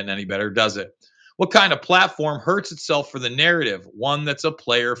seem to be getting any better, does it? What kind of platform hurts itself for the narrative? One that's a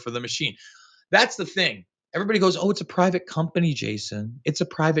player for the machine. That's the thing. Everybody goes, oh, it's a private company, Jason. It's a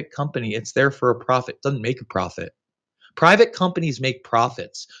private company. It's there for a profit. It doesn't make a profit. Private companies make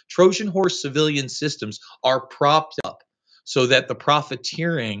profits. Trojan horse civilian systems are propped up so that the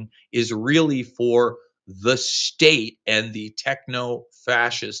profiteering is really for the state and the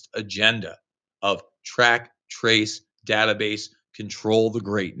techno-fascist agenda of track, trace, database, control the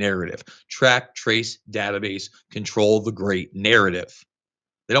great narrative. Track, trace, database, control the great narrative.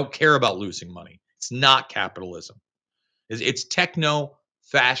 They don't care about losing money. It's not capitalism. It's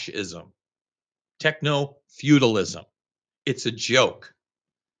techno-fascism, techno-feudalism. It's a joke.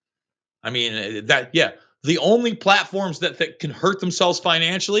 I mean, the only platforms that can hurt themselves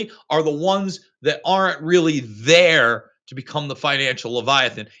financially are the ones that aren't really there to become the financial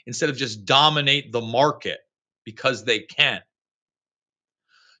leviathan instead of just dominate the market because they can.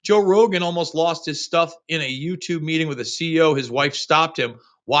 Joe Rogan almost lost his stuff in a YouTube meeting with a CEO. His wife stopped him.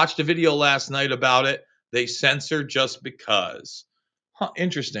 Watched a video last night about it. They censored just because. Huh,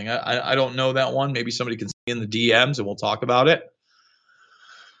 interesting. I don't know that one. Maybe somebody can see in the DMs and we'll talk about it.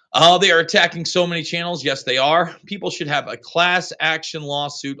 They are attacking so many channels. Yes, they are. People should have a class action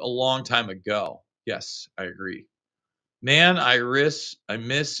lawsuit a long time ago. Yes, I agree. Man, I miss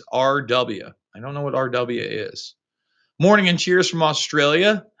RW. I don't know what RW is. Morning and cheers from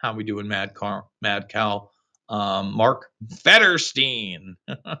Australia. How we doing, Mad Cow? Mark Federstein.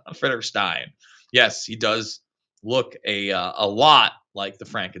 Federstein. Yes, he does look a lot like the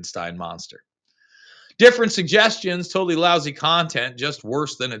Frankenstein monster. Different suggestions, totally lousy content, just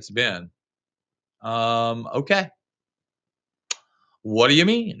worse than it's been. Okay. What do you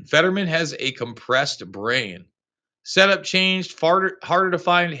mean? Fetterman has a compressed brain. Setup changed, harder to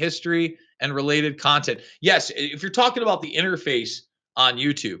find history and related content. Yes, if you're talking about the interface on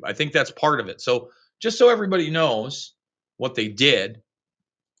YouTube, I think that's part of it. So just so everybody knows what they did,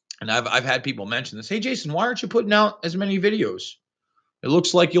 and I've had people mention this. Hey, Jason, why aren't you putting out as many videos? It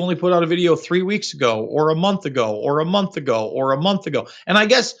looks like you only put out a video 3 weeks ago or a month ago or a month ago or a month ago. And I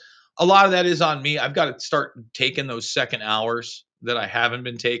guess a lot of that is on me. I've got to start taking those second hours that I haven't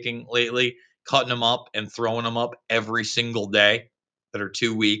been taking lately, cutting them up and throwing them up every single day that are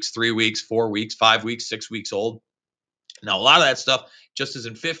 2 weeks, 3 weeks, 4 weeks, 5 weeks, 6 weeks old. Now, a lot of that stuff just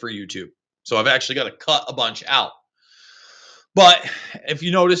isn't fit for YouTube. So I've actually got to cut a bunch out. But if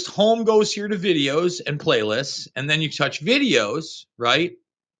you noticed, home goes here to videos and playlists, and then you touch videos, right?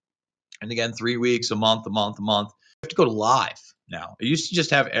 And again, 3 weeks, a month. You have to go to live now. It used to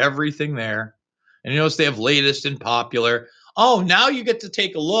just have everything there. And you notice they have latest and popular. Oh, now you get to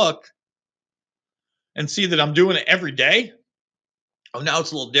take a look and see that I'm doing it every day. Oh, now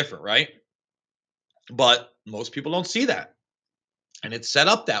it's a little different, right? But most people don't see that. And it's set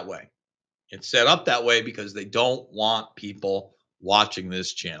up that way. It's set up that way because they don't want people watching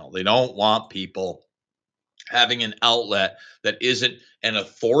this channel. They don't want people having an outlet that isn't an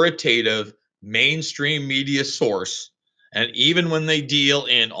authoritative mainstream media source. And even when they deal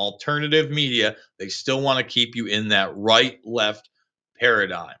in alternative media, they still want to keep you in that right-left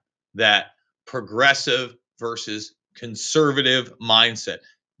paradigm, that progressive versus conservative mindset.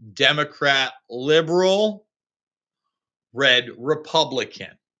 Democrat, liberal, red, Republican.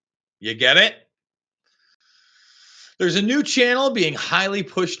 You get it? There's a new channel being highly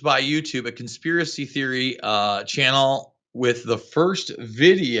pushed by YouTube, a conspiracy theory channel with the first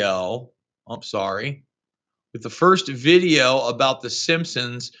video. I'm sorry. With the first video about The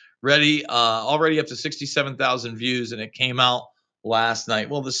Simpsons already up to 67,000 views, and it came out last night.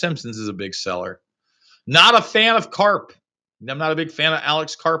 Well, The Simpsons is a big seller. Not a fan of Karp. I'm not a big fan of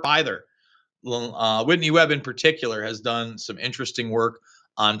Alex Karp either. Whitney Webb in particular has done some interesting work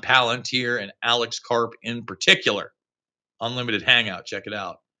on Palantir and Alex Karp in particular. Unlimited Hangout, check it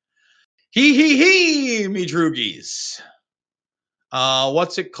out. Me droogies.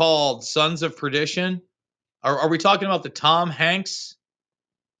 What's it called? Sons of Perdition? Are we talking about the Tom Hanks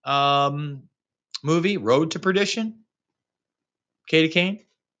movie, Road to Perdition? Katie Kane?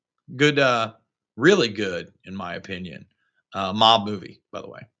 Good, really good, in my opinion. Mob movie, by the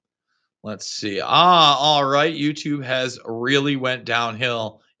way. Let's see. All right. YouTube has really went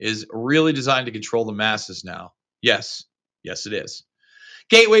downhill, is really designed to control the masses now. Yes. Yes, it is.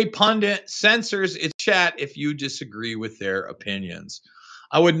 Gateway Pundit censors its chat if you disagree with their opinions.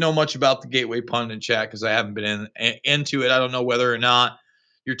 I wouldn't know much about the Gateway Pundit chat because I haven't been into it. I don't know whether or not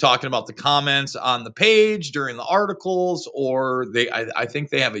you're talking about the comments on the page during the articles, or I think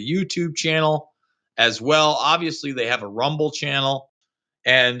they have a YouTube channel as well. Obviously, they have a Rumble channel.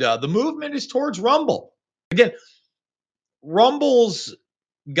 And the movement is towards Rumble. Again, Rumble's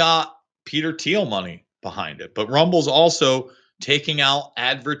got Peter Thiel money behind it, but Rumble's also taking out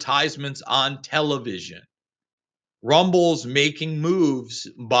advertisements on television. Rumble's making moves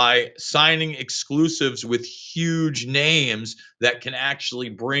by signing exclusives with huge names that can actually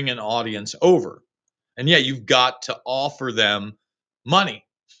bring an audience over. And yeah, you've got to offer them money.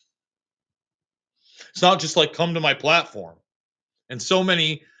 It's not just like, come to my platform. And so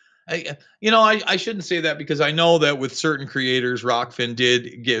many, I shouldn't say that because I know that with certain creators, Rockfin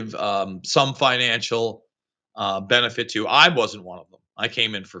did give some financial benefit to. I wasn't one of them. I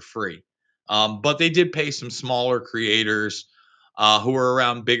came in for free. But they did pay some smaller creators who were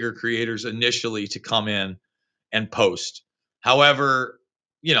around bigger creators initially to come in and post. However,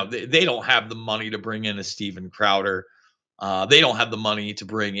 they don't have the money to bring in a Steven Crowder. They don't have the money to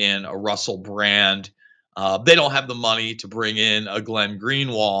bring in a Russell Brand. They don't have the money to bring in a Glenn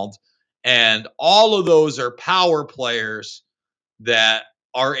Greenwald. And all of those are power players that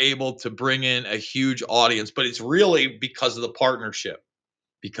are able to bring in a huge audience. But it's really because of the partnership.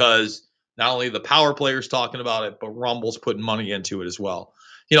 Because not only the power players talking about it, but Rumble's putting money into it as well.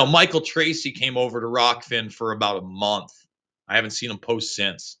 Michael Tracy came over to Rockfin for about a month. I haven't seen him post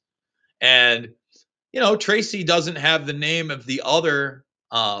since. And, Tracy doesn't have the name of the other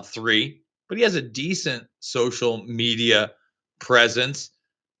three, but he has a decent social media presence.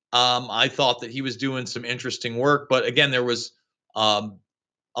 I thought that he was doing some interesting work, but again, there was a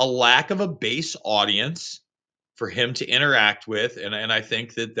lack of a base audience for him to interact with, and I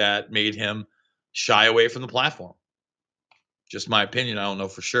think that made him shy away from the platform. Just my opinion. I don't know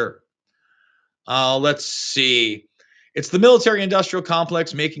for sure. Let's see. It's the military-industrial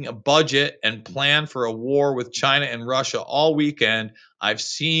complex making a budget and plan for a war with China and Russia all weekend. I've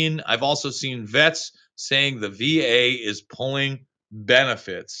also seen vets saying the VA is pulling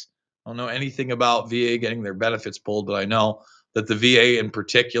benefits. I don't know anything about VA getting their benefits pulled, but I know that the VA in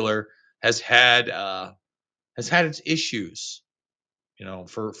particular has had its issues,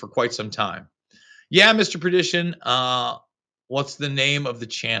 for quite some time. Yeah, Mr. Perdition. What's the name of the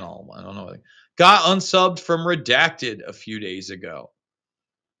channel? I don't know. Got unsubbed from Redacted a few days ago.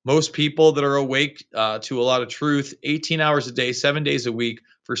 Most people that are awake to a lot of truth, 18 hours a day, 7 days a week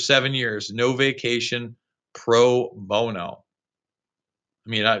for 7 years, no vacation, pro bono. I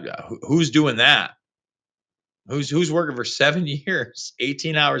mean, who's doing that? Who's working for 7 years,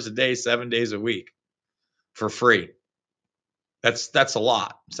 18 hours a day, 7 days a week for free? That's a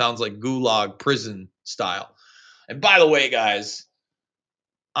lot. Sounds like gulag prison style. And by the way, guys,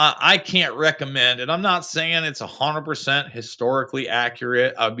 I can't recommend, and I'm not saying it's 100% historically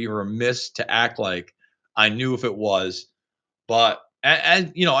accurate. I'd be remiss to act like I knew if it was. But,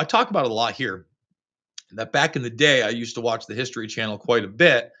 and I talk about it a lot here, that back in the day, I used to watch the History Channel quite a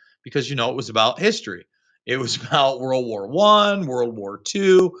bit because, it was about history. It was about World War I, World War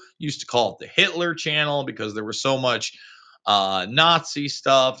II. Used to call it the Hitler Channel because there was so much Nazi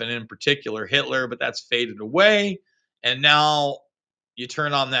stuff, and in particular Hitler, but that's faded away. And now you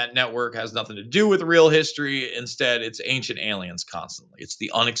turn on that network, has nothing to do with real history. Instead, it's ancient aliens constantly. It's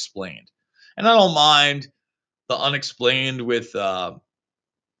the unexplained. And I don't mind the unexplained with William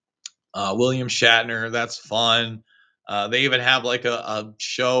Shatner. That's fun. They even have like a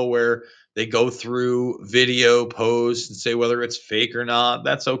show where they go through video posts and say whether it's fake or not.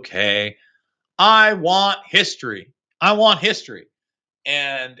 That's okay. I want history.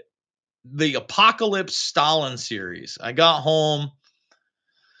 And the Apocalypse Stalin series. I got home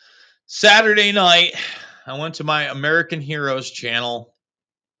Saturday night. I went to my American Heroes channel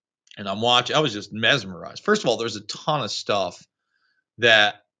and I'm watching. I was just mesmerized. First of all, there's a ton of stuff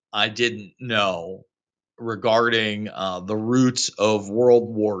that I didn't know regarding the roots of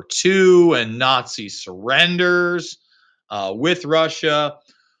World War II and Nazi surrenders with Russia,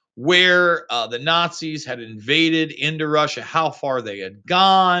 where the Nazis had invaded into Russia, how far they had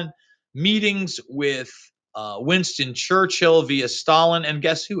gone, meetings with Winston Churchill via Stalin, and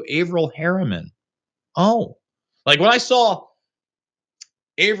guess who? Averell Harriman. Oh, like when I saw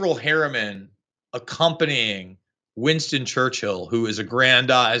Averell Harriman accompanying Winston Churchill, who is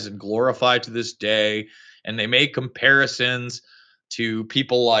aggrandized and glorified to this day, and they make comparisons to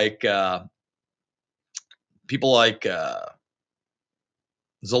people like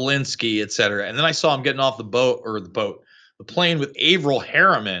Zelensky, etc. And then I saw him getting off the plane with Averell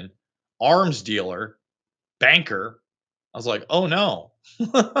Harriman, arms dealer, banker. I was like, oh no,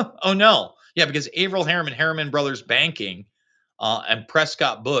 oh no, yeah, because Averell Harriman Brothers Banking, and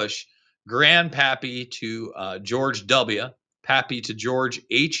Prescott Bush, grandpappy to George W., pappy to George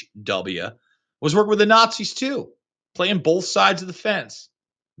H.W., was working with the Nazis too, playing both sides of the fence,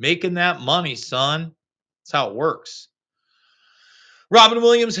 making that money, son. That's how it works. Robin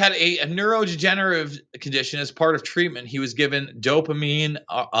Williams had a neurodegenerative condition. As part of treatment, he was given dopamine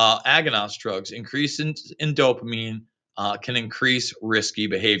agonist drugs. Increase in dopamine can increase risky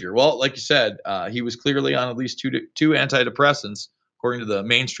behavior. Well, like you said, he was clearly on at least two antidepressants, according to the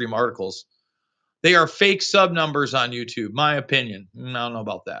mainstream articles. They are fake sub numbers on YouTube, my opinion. I don't know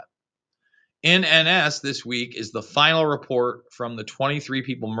about that. In NS this week is the final report from the 23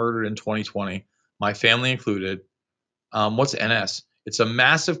 people murdered in 2020, my family included. What's NS? It's a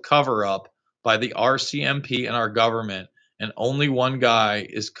massive cover-up by the RCMP and our government, and only one guy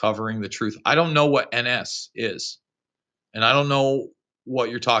is covering the truth. I don't know what NS is, and I don't know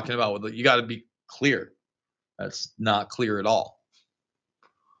what you're talking about. You got to be clear. That's not clear at all.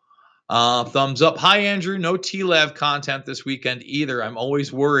 Thumbs up. Hi, Andrew. No TLAV content this weekend either. I'm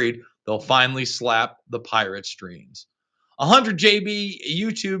always worried they'll finally slap the pirate streams. 100 JB,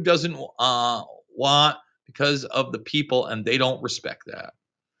 YouTube doesn't want because of the people, and they don't respect that.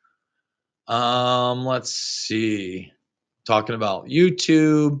 Let's see. Talking about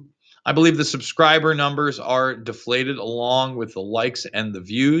YouTube. I believe the subscriber numbers are deflated along with the likes and the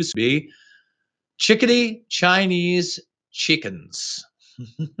views. B. Chickadee Chinese chickens.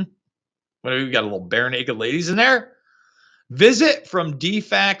 What, we got a little bare naked ladies in there? Visit from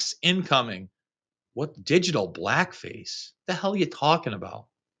DFAX incoming. What digital blackface? The hell are you talking about?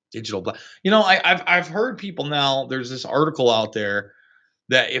 Digital black. I've heard people now. There's this article out there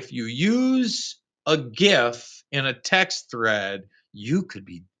that if you use a GIF in a text thread, you could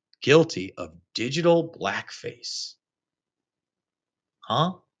be guilty of digital blackface.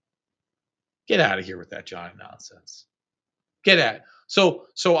 Huh? Get out of here with that Johnny nonsense. Get at it. So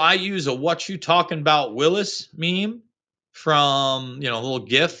I use a "What You Talking About, Willis" meme from, a little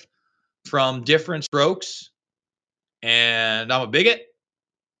GIF from Different Strokes, and I'm a bigot.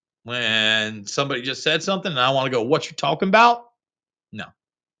 When somebody just said something and I want to go, "What you talking about?"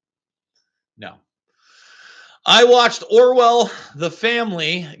 No. I watched Orwell, The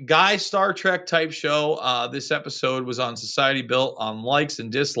Family, guy Star Trek type show. This episode was on Society Built on likes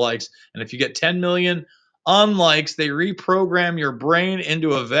and dislikes. And if you get 10 million unlikes, they reprogram your brain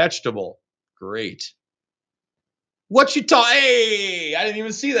into a vegetable. Great. What you talk? Hey, I didn't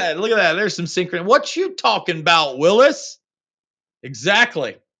even see that. Look at that. There's some synchron. What you talking about, Willis?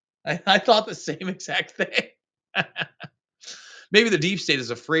 Exactly. I thought the same exact thing. Maybe the deep state is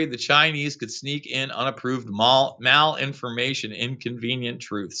afraid the Chinese could sneak in unapproved malinformation, inconvenient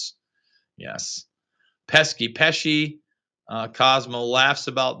truths. Yes. Pesky Pesci. Cosmo laughs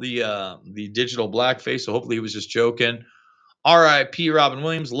about the digital blackface, so hopefully he was just joking. R.I.P. Robin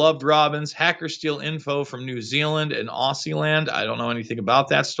Williams. Loved Robins. Hacker steal info from New Zealand and Aussieland. I don't know anything about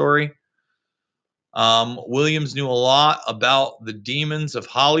that story. Williams knew a lot about the demons of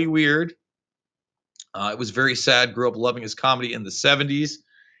Hollyweird. It was very sad. Grew up loving his comedy in the 70s.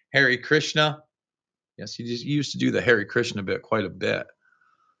 Hare Krishna. Yes, he used to do the Hare Krishna bit quite a bit.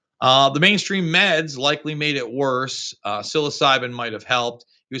 The mainstream meds likely made it worse. Psilocybin might have helped.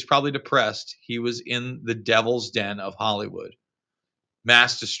 He was probably depressed. He was in the devil's den of Hollywood.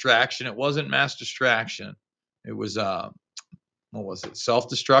 Mass distraction. It wasn't mass distraction. It was, what was it?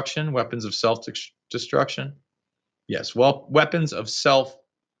 Self-destruction? Weapons of self-destruction? Yes, well, weapons of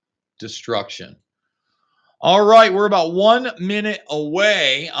self-destruction. All right, we're about 1 minute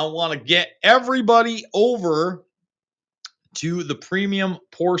away. I want to get everybody over to the premium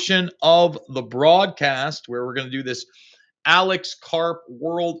portion of the broadcast where we're going to do this Alex Karp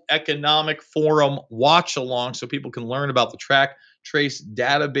World Economic Forum watch along so people can learn about the track trace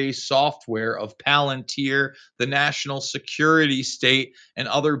database software of Palantir, the national security state, and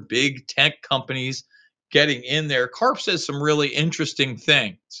other big tech companies getting in there. Karp says some really interesting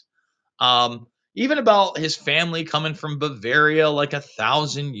things. Even about his family coming from Bavaria like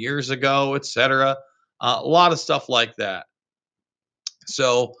 1,000 years ago, etc. A lot of stuff like that.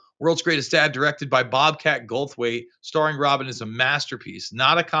 So, World's Greatest Dad, directed by Bobcat Goldthwait, starring Robin, is a masterpiece,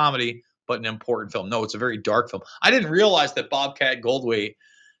 not a comedy, but an important film. No, it's a very dark film. I didn't realize that Bobcat Goldthwait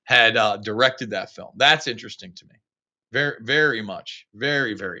had directed that film. That's interesting to me. Very, very much.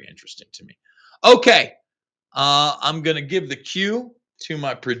 Very, very interesting to me. Okay. I'm going to give the cue to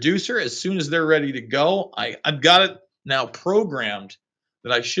my producer as soon as they're ready to go. I've got it now programmed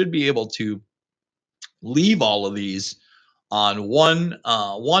that I should be able to leave all of these on one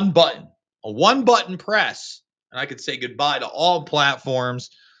button, a one button press, and I could say goodbye to all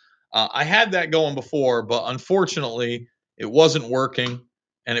platforms. I had that going before, but unfortunately, it wasn't working,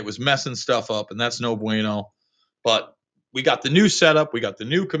 and it was messing stuff up, and that's no bueno. But we got the new setup, we got the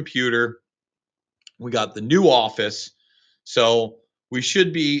new computer, we got the new office, so we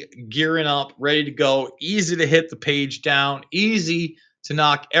should be gearing up, ready to go. Easy to hit the page down, easy to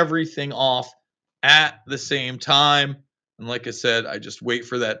knock everything off at the same time. And like I said, I just wait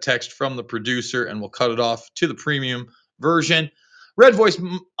for that text from the producer and we'll cut it off to the premium version.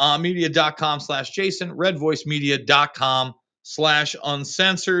 RedVoiceMedia.com/Jason,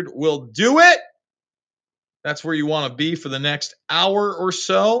 RedVoiceMedia.com/uncensored will do it. That's where you want to be for the next hour or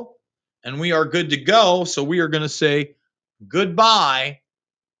so. And we are good to go. So we are going to say goodbye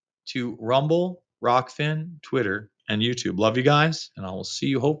to Rumble, Rockfin, Twitter, and YouTube. Love you guys. And I will see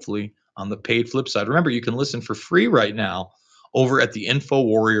you hopefully on the paid flip side. Remember, you can listen for free right now over at the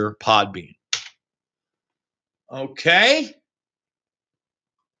InfoWarrior Podbean. Okay.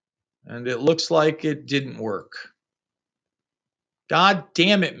 And it looks like it didn't work. God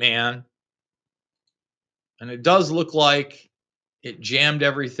damn it, man. And it does look like it jammed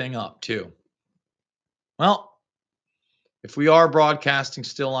everything up too. Well, if we are broadcasting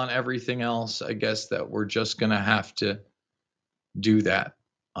still on everything else, I guess that we're just going to have to do that.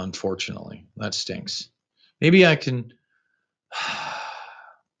 Unfortunately, that stinks. Maybe I can.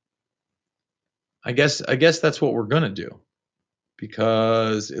 I guess that's what we're gonna do,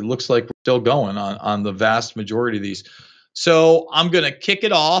 because it looks like we're still going on the vast majority of these. So I'm gonna kick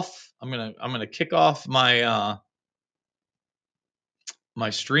it off. I'm gonna kick off my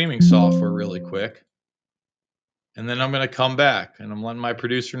my streaming software really quick, and then I'm gonna come back, and I'm letting my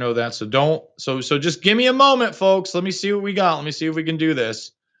producer know that. So just give me a moment, folks. Let me see what we got. Let me see if we can do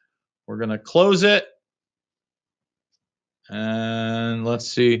this. We're going to close it. And let's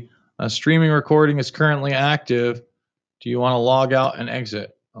see. A streaming recording is currently active. Do you want to log out and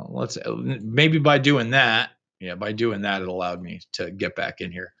exit? Let's maybe by doing that. Yeah, by doing that, it allowed me to get back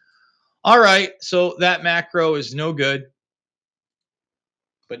in here. All right. So that macro is no good.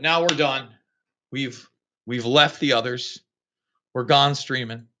 But now we're done. We've left the others. We're gone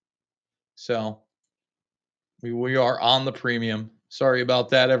streaming. So we are on the premium. Sorry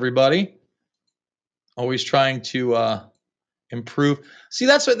about that, everybody. Always trying to improve. See,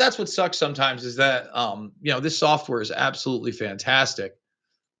 that's what sucks sometimes is that this software is absolutely fantastic,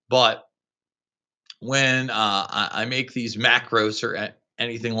 but when I make these macros or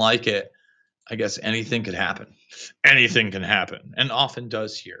anything like it, I guess anything could happen. Anything can happen, and often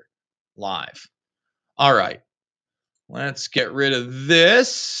does here live. All right, let's get rid of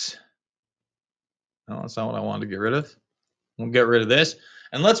this. No, that's not what I wanted to get rid of. We'll get rid of this.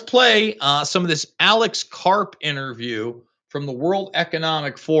 And let's play some of this Alex Karp interview from the World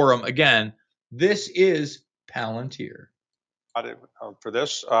Economic Forum. Again, this is Palantir. For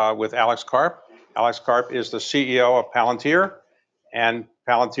this with Alex Karp. Alex Karp is the CEO of Palantir. And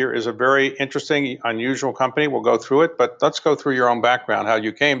Palantir is a very interesting, unusual company. We'll go through it, but let's go through your own background, how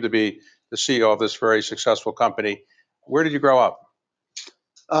you came to be the CEO of this very successful company. Where did you grow up?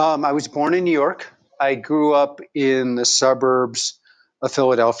 I was born in New York. I grew up in the suburbs of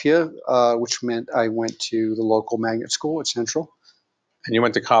Philadelphia, which meant I went to the local magnet school at Central. And you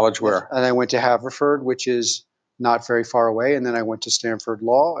went to college where? And I went to Haverford, which is not very far away. And then I went to Stanford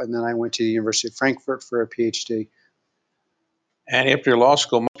Law. And then I went to the University of Frankfurt for a PhD. And after your law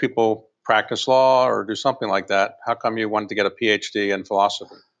school, most people practice law or do something like that. How come you wanted to get a PhD in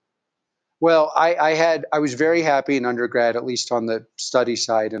philosophy? Well, I was very happy in undergrad, at least on the study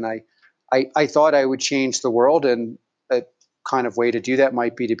side. And I thought I would change the world, and a kind of way to do that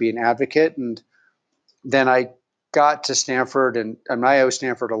might be to be an advocate. And then I got to Stanford, and I owe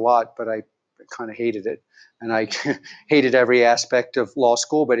Stanford a lot, but I kind of hated it. And I hated every aspect of law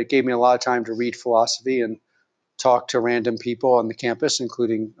school, but it gave me a lot of time to read philosophy and talk to random people on the campus,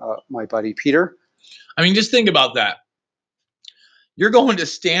 including my buddy Peter. I mean, just think about that. You're going to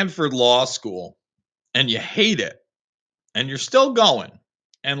Stanford Law School and you hate it, and you're still going,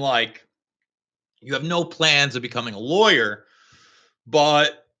 and like you have no plans of becoming a lawyer,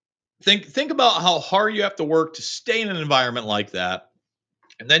 but think about how hard you have to work to stay in an environment like that.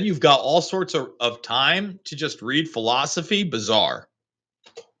 And then you've got all sorts of time to just read philosophy. Bizarre.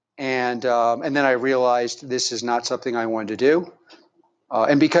 And then I realized this is not something I wanted to do.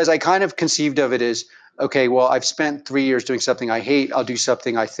 And because I kind of conceived of it as, okay, well, I've spent 3 years doing something I hate. I'll do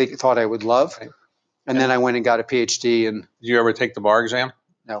something I thought I would love. And then I went and got a PhD. And Did you ever take the bar exam?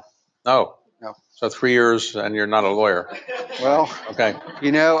 No. No. No. So 3 years and you're not a lawyer. Well, Okay.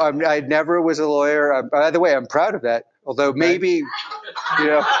 you know, I never was a lawyer. By the way, I'm proud of that. Although maybe, you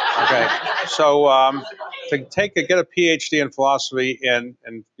know. Okay. So to get a PhD in philosophy in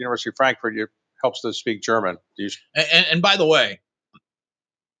University of Frankfurt, it helps to speak German. And by the way,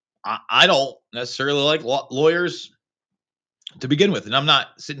 I don't necessarily like lawyers to begin with. And I'm not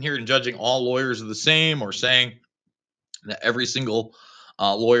sitting here and judging all lawyers are the same or saying that every single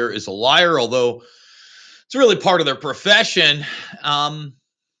lawyer is a liar, although it's really part of their profession.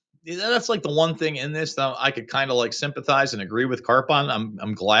 That's like the one thing in this that I could kind of like sympathize and agree with Karp on.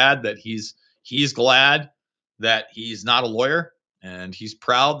 I'm glad that he's glad that he's not a lawyer, and he's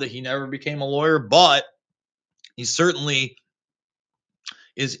proud that he never became a lawyer, but he certainly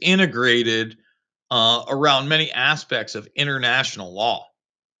is integrated around many aspects of international law.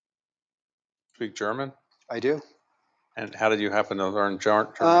 Speak German? I do. And how did you happen to learn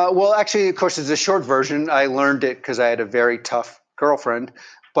German? Well, actually, of course, it's a short version. I learned it because I had a very tough girlfriend,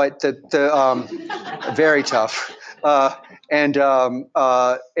 but very tough. But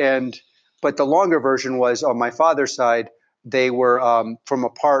the longer version was on my father's side. They were from a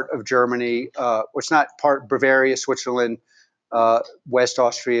part of Germany, it's not part Bavaria, Switzerland, West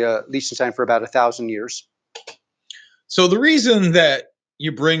Austria, Liechtenstein for about 1,000 years. So the reason that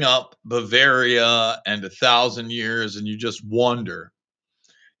you bring up Bavaria and 1,000 years and you just wonder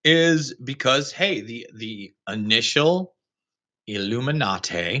is because, hey, the initial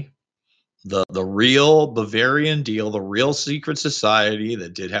Illuminati, the real Bavarian deal, the real secret society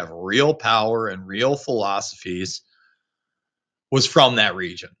that did have real power and real philosophies was from that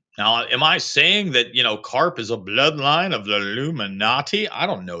region. Now, am I saying that, Karp is a bloodline of the Illuminati? I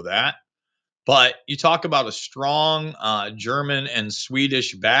don't know that. But you talk about a strong German and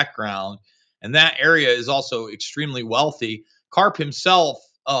Swedish background, and that area is also extremely wealthy. Karp himself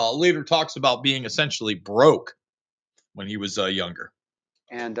later talks about being essentially broke when he was younger.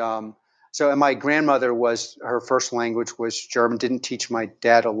 And and my grandmother her first language was German. Didn't teach my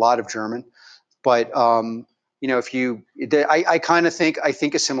dad a lot of German, but I kind of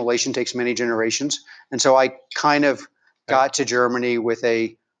think assimilation takes many generations, and so I kind of got to Germany with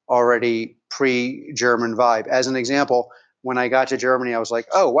a already pre-German vibe. As an example, when I got to Germany, I was like,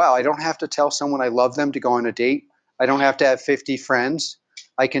 oh, wow, I don't have to tell someone I love them to go on a date. I don't have to have 50 friends.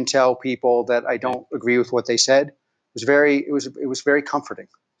 I can tell people that I don't agree with what they said. It was very comforting.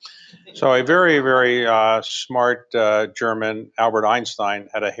 So a very, very smart German, Albert Einstein,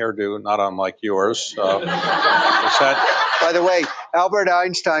 had a hairdo not unlike yours. By the way, Albert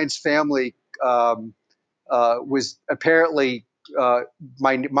Einstein's family was apparently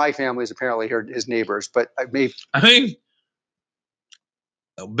my family is apparently his neighbors, but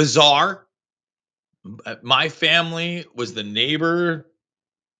bizarre. My family was the neighbor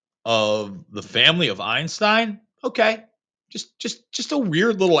of the family of Einstein. Okay, just a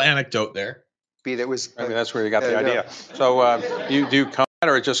weird little anecdote there. That was. Maybe that's where you got the idea. So you do come,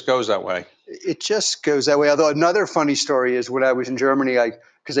 or it just goes that way? It just goes that way. Although another funny story is when I was in Germany,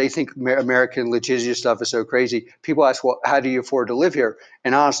 because I think American litigious stuff is so crazy. People ask, well, how do you afford to live here?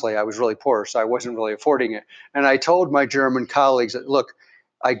 And honestly, I was really poor, so I wasn't really affording it. And I told my German colleagues that, look,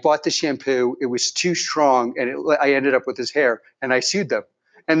 I bought the shampoo. It was too strong, and I ended up with this hair, and I sued them.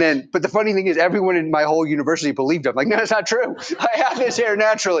 But the funny thing is, everyone in my whole university believed him. Like, no, that's not true. I have this hair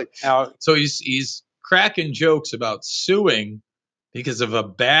naturally. So he's cracking jokes about suing because of a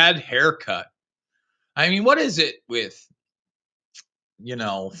bad haircut. I mean, what is it with,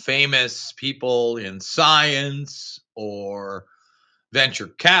 famous people in science or venture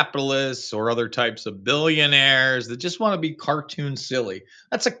capitalists or other types of billionaires that just want to be cartoon silly?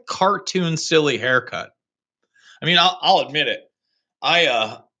 That's a cartoon silly haircut. I mean, I'll admit it.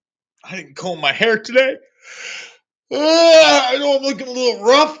 I didn't comb my hair today. I know I'm looking a little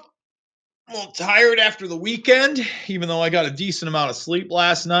rough. I'm a little tired after the weekend, even though I got a decent amount of sleep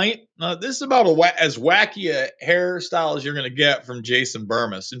last night. This is about as wacky a hairstyle as you're going to get from Jason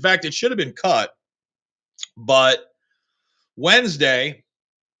Burmis. In fact, it should have been cut, but Wednesday,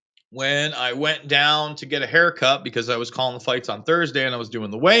 when I went down to get a haircut because I was calling the fights on Thursday and I was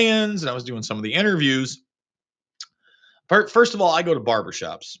doing the weigh-ins and I was doing some of the interviews. First of all, I go to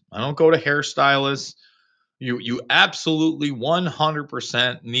barbershops. I don't go to hairstylists. You absolutely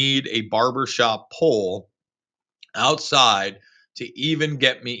 100% need a barbershop pole outside to even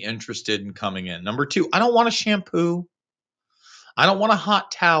get me interested in coming in. Number two, I don't want a shampoo. I don't want a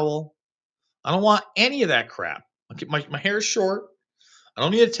hot towel. I don't want any of that crap. My hair is short. I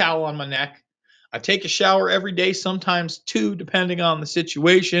don't need a towel on my neck. I take a shower every day, sometimes two, depending on the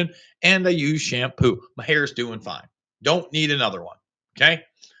situation, and I use shampoo. My hair is doing fine. Don't need another one. Okay?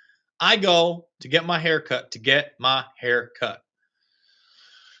 I go to get my hair cut.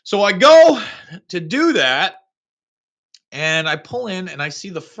 So I go to do that, and I pull in, and I see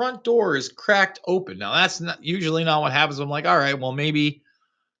the front door is cracked open. Now, that's usually not what happens. I'm like, all right, well, maybe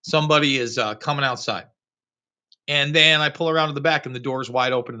somebody is coming outside. And then I pull around to the back, and the door is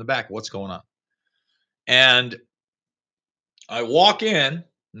wide open in the back. What's going on? And I walk in, and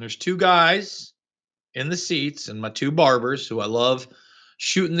there's two guys in the seats, and my two barbers who I love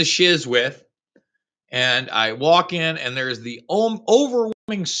shooting the shiz with. And I walk in, and there's the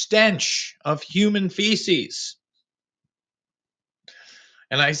overwhelming stench of human feces.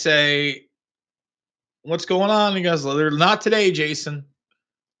 And I say, what's going on? And he goes, they're not today, Jason.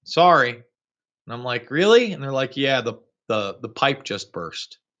 Sorry. And I'm like, really? And they're like, yeah, the pipe just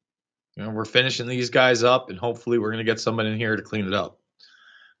burst. You know, we're finishing these guys up, and hopefully we're going to get somebody in here to clean it up.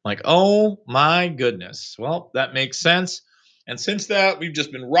 I'm like, oh my goodness. Well, that makes sense. And since that, we've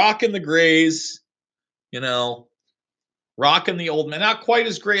just been rocking the grays, rocking the old man. Not quite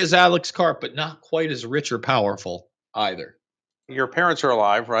as gray as Alex Karp, but not quite as rich or powerful either. Your parents are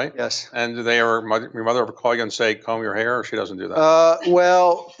alive, right? Yes. And your mother ever call you and say, comb your hair, or she doesn't do that?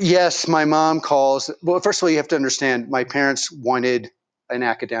 Well, yes, my mom calls. Well, first of all, you have to understand, my parents wanted an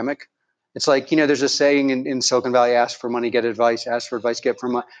academic. It's like, there's a saying in Silicon Valley, ask for money, get advice, ask for advice, get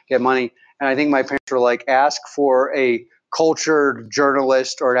money. And I think my parents were like, ask for a cultured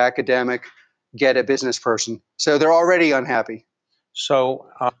journalist or an academic, get a business person. So they're already unhappy. So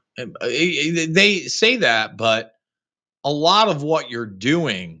they say that, but a lot of what you're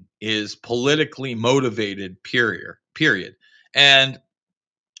doing is politically motivated, period. And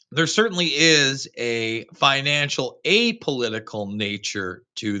there certainly is a financial apolitical nature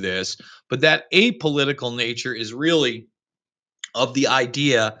to this, but that apolitical nature is really of the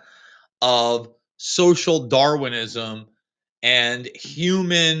idea of social Darwinism and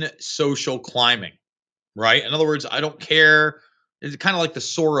human social climbing, right? In other words, I don't care. It's kind of like the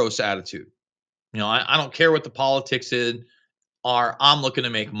Soros attitude. I don't care what the politics are. I'm looking to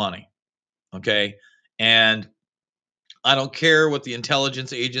make money. Okay. And I don't care what the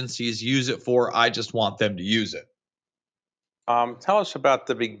intelligence agencies use it for. I just want them to use it. Tell us about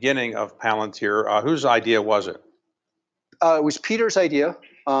the beginning of Palantir. Whose idea was it? It was Peter's idea.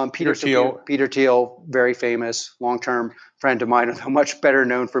 Peter Thiel, very famous, long-term friend of mine, much better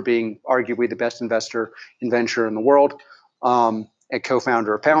known for being arguably the best investor in venture in the world, a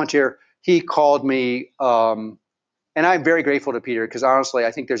co-founder of Palantir. He called me, and I'm very grateful to Peter because honestly,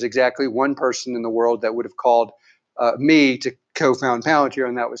 I think there's exactly one person in the world that would have called me to co-found Palantir,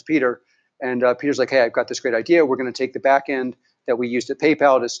 and that was Peter. And Peter's like, hey, I've got this great idea. We're going to take the back end that we used at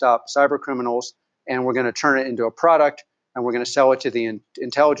PayPal to stop cyber criminals, and we're going to turn it into a product, and we're going to sell it to the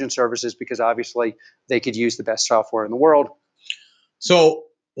intelligence services because obviously they could use the best software in the world. So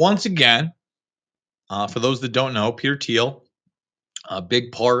once again, for those that don't know, Peter Thiel, a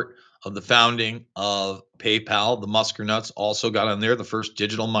big part of the founding of PayPal. The Muskernuts also got on there, the first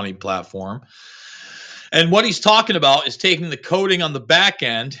digital money platform. And what he's talking about is taking the coding on the back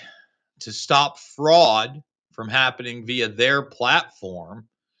end to stop fraud from happening via their platform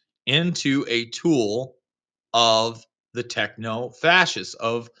into a tool of the techno-fascists,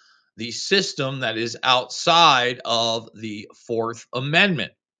 of the system that is outside of the Fourth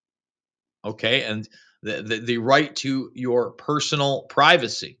Amendment. Okay, and the right to your personal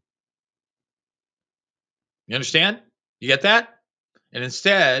privacy. You understand? You get that? And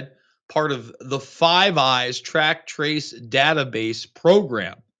instead, part of the Five Eyes track trace database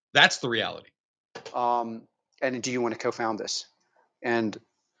program. That's the reality. And do you want to co-found this? And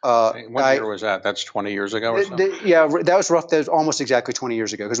what year was that? That's 20 years ago or so? Yeah, that was rough. That was almost exactly 20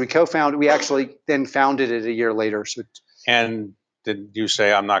 years ago because we actually then founded it a year later. So. And did you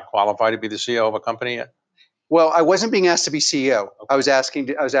say I'm not qualified to be the CEO of a company yet? Well, I wasn't being asked to be CEO. I was asked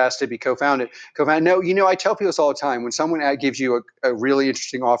to be co-founded. No, I tell people this all the time. When someone gives you a really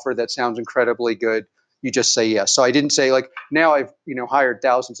interesting offer that sounds incredibly good, you just say yes. So I didn't say now I've hired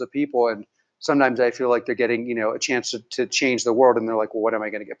thousands of people, and sometimes I feel like they're getting a chance to change the world, and they're like, well, what am I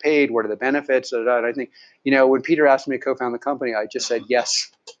going to get paid? What are the benefits? And I think when Peter asked me to co-found the company, I just said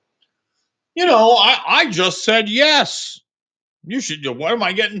yes. I just said yes. You should. What am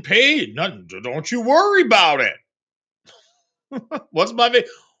I getting paid? Nothing. Don't you worry about it. What's my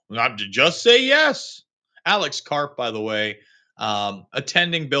not to just say yes. Alex Karp, by the way,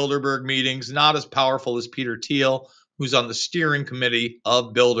 attending Bilderberg meetings, not as powerful as Peter Thiel, who's on the steering committee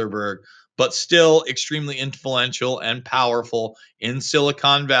of Bilderberg, but still extremely influential and powerful in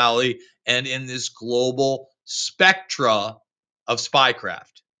Silicon Valley and in this global spectra of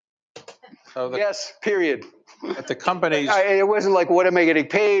spycraft. So yes, period. At the companies, it wasn't like, what am I getting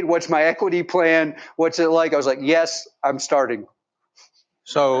paid? What's my equity plan? What's it like? I was like, yes, I'm starting.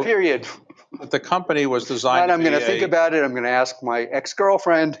 So period. The company was designed. And I'm going to think about it. I'm going to ask my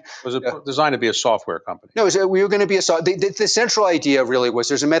ex-girlfriend. Was it designed to be a software company? No, we were going to be the central idea really was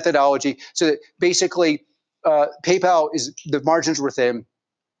there's a methodology so that basically PayPal is the margins were thin.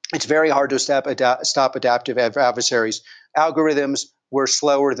 It's very hard to stop adaptive adversaries. Algorithms were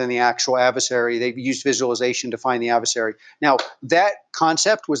slower than the actual adversary. They used visualization to find the adversary. Now, that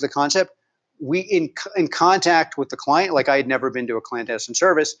concept was the concept. We, in contact with the client, like I had never been to a clandestine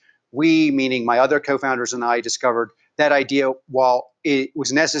service, we, meaning my other co-founders and I, discovered that idea, while it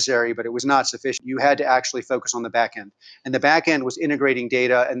was necessary, but it was not sufficient. You had to actually focus on the back end. And the back end was integrating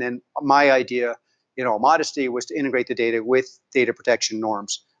data. And then my idea, in all modesty, was to integrate the data with data protection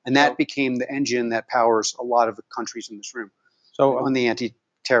norms. And that became the engine that powers a lot of the countries in this room. So on the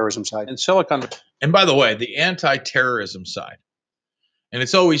anti-terrorism side. And Silicon. And by the way, the anti-terrorism side. And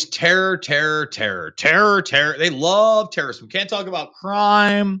it's always terror, terror, terror, terror, terror. They love terrorism. Can't talk about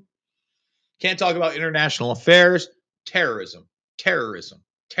crime. Can't talk about international affairs. Terrorism, terrorism,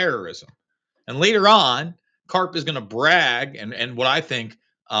 terrorism. And later on, Karp is going to brag and what I think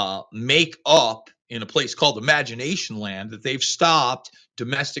make up in a place called Imagination Land that they've stopped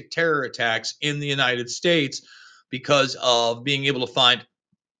domestic terror attacks in the United States because of being able to find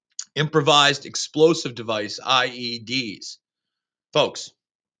improvised explosive device, IEDs. Folks,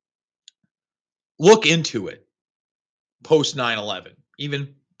 look into it post 9/11,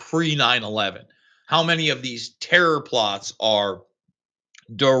 even pre 9/11. How many of these terror plots are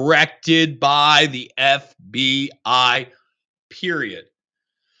directed by the FBI, period?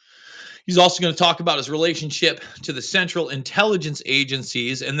 He's also going to talk about his relationship to the central intelligence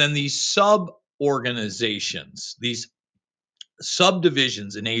agencies and then these sub-organizations, these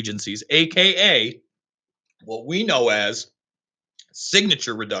subdivisions and agencies, aka what we know as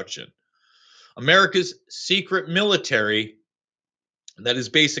signature reduction. America's secret military that is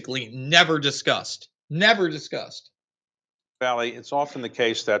basically never discussed. Never discussed. Valley, it's often the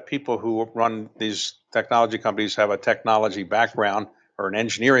case that people who run these technology companies have a technology background or an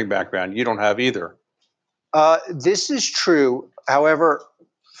engineering background. You don't have either. This is true. However,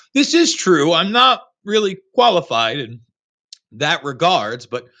 this is true. I'm not really qualified in that regards,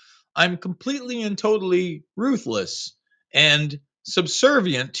 but I'm completely and totally ruthless and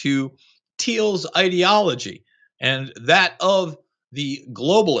subservient to Thiel's ideology and that of the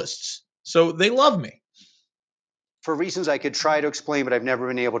globalists. So they love me. For reasons I could try to explain, but I've never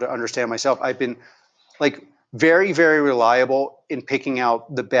been able to understand myself. I've been very, very reliable in picking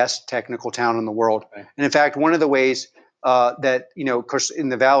out the best technical talent in the world. Okay. And in fact, one of the ways that, of course, in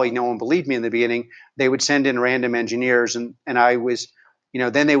the Valley, no one believed me in the beginning. They would send in random engineers and I was,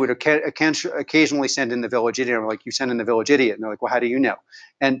 then they would occasionally send in the village idiot. I'm like, you send in the village idiot. And they're like, well, how do you know?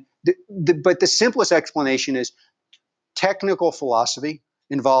 And but the simplest explanation is technical philosophy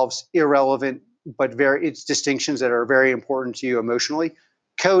involves irrelevant, but it's distinctions that are very important to you emotionally.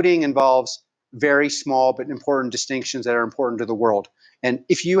 Coding involves very small but important distinctions that are important to the world. And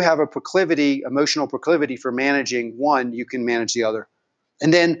if you have a emotional proclivity for managing one, you can manage the other.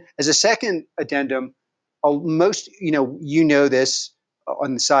 And then as a second addendum, most, this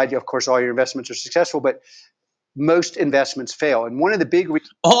on the side, of course, all your investments are successful, but most investments fail. And one of the big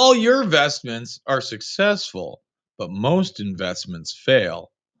reasons. All your investments are successful, but most investments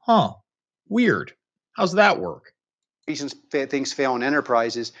fail. Huh. Weird. How's that work? Reasons things fail in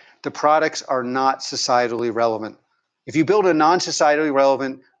enterprises, the products are not societally relevant. If you build a non-societally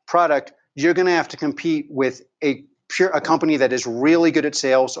relevant product, you're going to have to compete with a company that is really good at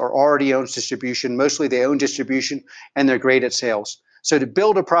sales or already owns distribution. Mostly they own distribution and they're great at sales. So to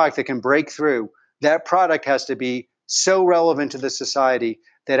build a product that can break through, that product has to be so relevant to the society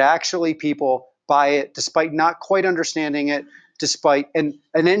that actually people buy it despite not quite understanding it, and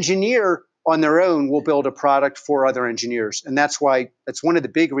an engineer on their own will build a product for other engineers. And that's one of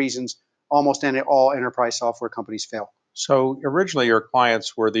the big reasons almost all enterprise software companies fail. So originally your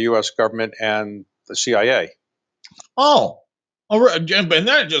clients were the U.S. government and the CIA. Oh, and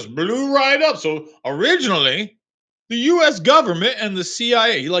that just blew right up. So originally, the U.S. government and the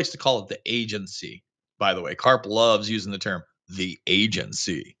CIA, he likes to call it the agency, by the way. Karp loves using the term the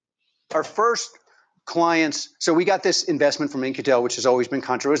agency. Our first clients, so we got this investment from In-Q-Tel, which has always been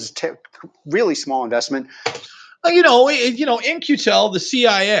controversial. It's really small investment. In-Q-Tel, the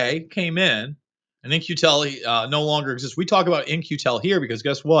CIA came in, and In-Q-Tel no longer exists. We talk about In-Q-Tel here because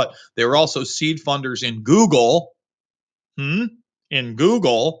guess what? They were also seed funders in Google. In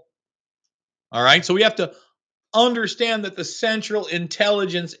Google. All right. So we have to understand that the Central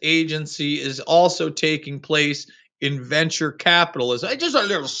Intelligence Agency is also taking place in venture capitalism. Just a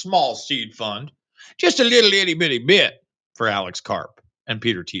little small seed fund, just a little itty bitty bit for Alex Karp and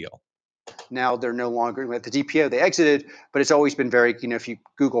Peter Thiel. Now they're no longer at the DPO. They exited, but it's always been very, if you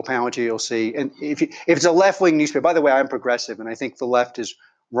Google Palantir, you'll see. And if it's a left-wing newspaper, by the way, I'm progressive, and I think the left is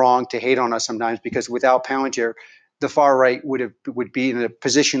wrong to hate on us sometimes because without Palantir, the far right would be in a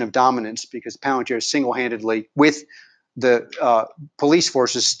position of dominance because Palantir single-handedly, with the police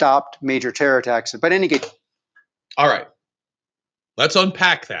forces, stopped major terror attacks. But any case, all right, let's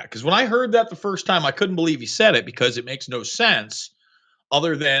unpack that because when I heard that the first time, I couldn't believe he said it because it makes no sense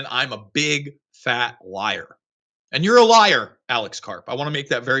other than I'm a big fat liar, and you're a liar, Alex Karp. I want to make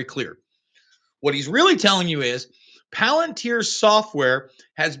that very clear. What he's really telling you is Palantir's software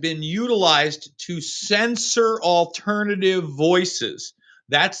has been utilized to censor alternative voices.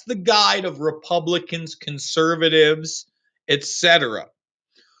 That's the guide of Republicans, conservatives, etc.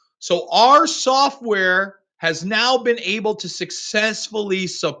 So our software has now been able to successfully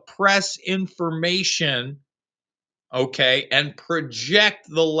suppress information, okay, and project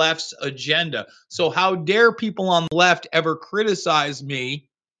the left's agenda. So how dare people on the left ever criticize me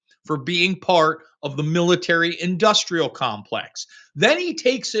for being part of the military-industrial complex? Then he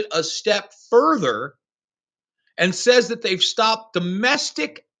takes it a step further and says that they've stopped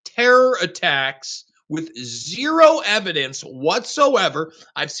domestic terror attacks with zero evidence whatsoever.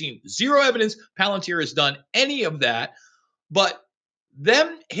 I've seen zero evidence Palantir has done any of that. But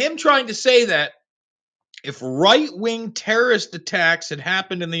him trying to say that if right-wing terrorist attacks had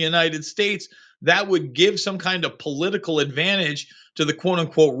happened in the United States, that would give some kind of political advantage to the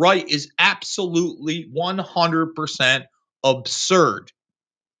quote-unquote right is absolutely 100% absurd.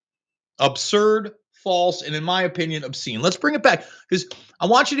 Absurd, false, and in my opinion, obscene. Let's bring it back because I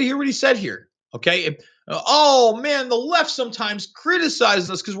want you to hear what he said here, okay? Oh, man, the left sometimes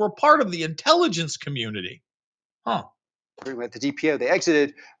criticizes us because we're part of the intelligence community. Huh. At the DPO, they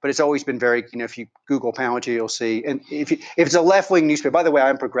exited, but it's always been very, if you Google Palantir, you'll see. And if it's a left-wing newspaper, by the way,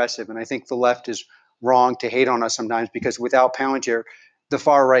 I'm progressive, and I think the left is wrong to hate on us sometimes because without Palantir, the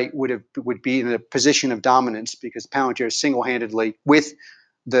far right would be in a position of dominance because Palantir single-handedly, with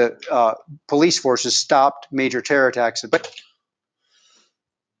the police forces, stopped major terror attacks. But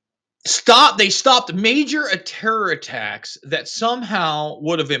they stopped major terror attacks that somehow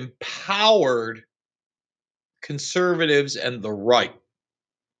would have empowered conservatives and the right.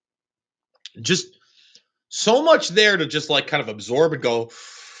 Just so much there to just like kind of absorb and go,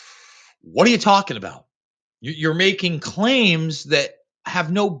 what are you talking about? You're making claims that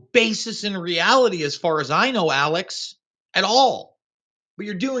have no basis in reality as far as I know, Alex, at all. But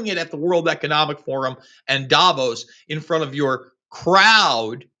you're doing it at the World Economic Forum and Davos in front of your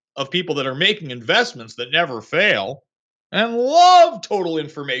crowd of people that are making investments that never fail and love total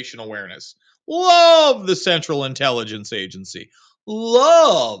information awareness. Love the Central Intelligence Agency.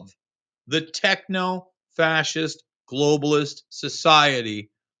 Love the techno-fascist globalist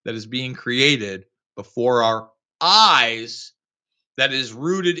society that is being created before our eyes that is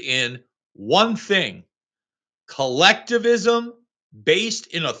rooted in one thing: collectivism based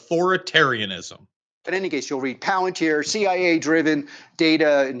in authoritarianism. In any case, you'll read Palantir, CIA-driven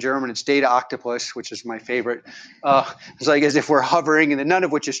data. In German, it's Data Octopus, which is my favorite. It's like as if we're hovering, and none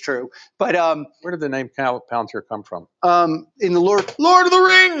of which is true. But where did the name Palantir come from? In the Lord of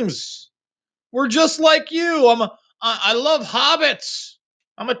the Rings. We're just like you. I love hobbits.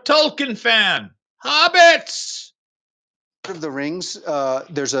 I'm a Tolkien fan. Hobbits. Of the Rings,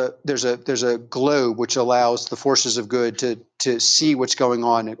 there's a globe which allows the forces of good to see what's going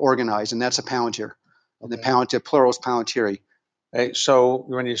on and organize, and that's a Palantir. And the Palantir, plural is Palantiri. Hey, so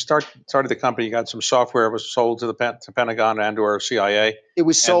when you started the company, you got some software that was sold to the Pentagon and or CIA. It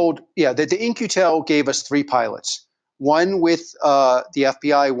was sold, yeah. The In-Q-Tel gave us 3 pilots. one with the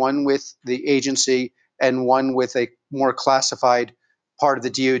FBI, one with the agency, and one with a more classified part of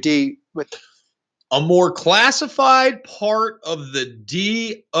the DoD. But a more classified part of the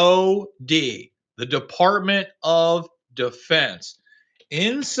DoD, the Department of Defense,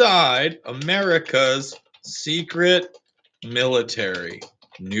 inside America's secret military.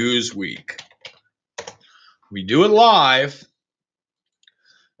 Newsweek. We do it live.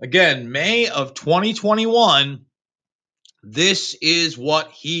 Again, May of 2021. This is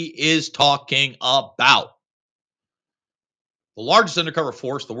what he is talking about. The largest undercover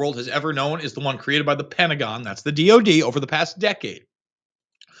force the world has ever known is the one created by the Pentagon, that's the DoD, over the past decade.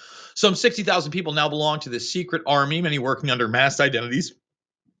 Some 60,000 people now belong to this secret army, many working under masked identities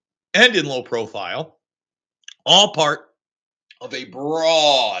and in low profile, all part of a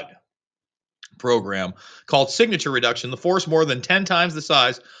broad program called Signature Reduction. The force, more than 10 times the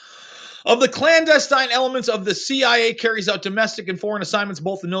size of the clandestine elements of the CIA, carries out domestic and foreign assignments,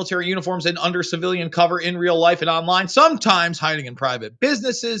 both in military uniforms and under civilian cover in real life and online, sometimes hiding in private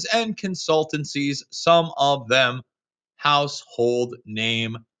businesses and consultancies, some of them household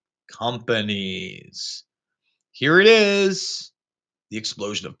name companies. Here it is. The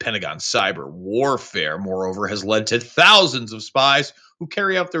explosion of Pentagon cyber warfare, moreover, has led to thousands of spies who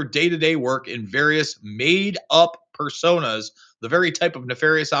carry out their day-to-day work in various made-up personas, the very type of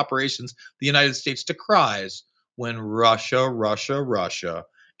nefarious operations the United States decries when Russia,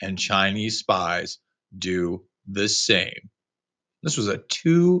 and Chinese spies do the same. This was a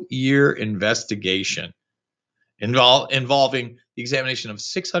 2-year investigation involving the examination of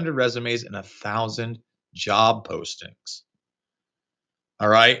 600 resumes and 1,000 job postings. All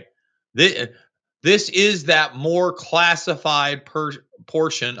right. This is that more classified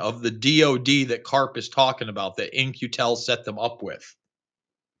portion of the DoD that Karp is talking about, that In-Q-Tel set them up with.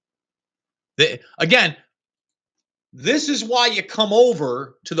 Again, this is why you come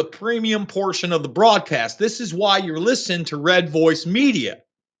over to the premium portion of the broadcast. This is why you're listening to Red Voice Media,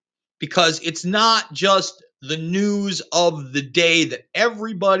 because it's not just the news of the day that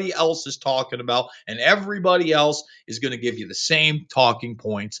everybody else is talking about, and everybody else is going to give you the same talking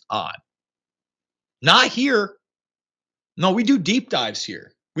points on. Not here. No, we do deep dives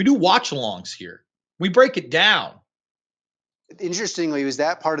here. We do watch-alongs here. We break it down. interestingly, it was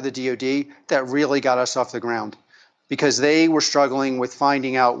that part of the DoD that really got us off the ground, because they were struggling with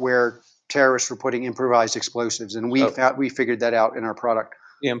finding out where terrorists were putting improvised explosives, and we figured that out in our product.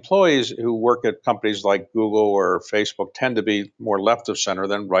 The employees who work at companies like Google or Facebook tend to be more left of center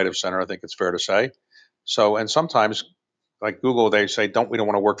than right of center, I think it's fair to say. So, and sometimes, like Google, they say, we don't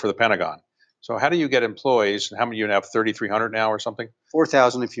want to work for the Pentagon. So how do you get employees, and how many you have, 3,300 now or something?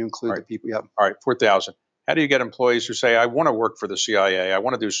 4,000 if you include the people, All right, 4,000. How do you get employees who say, I want to work for the CIA, I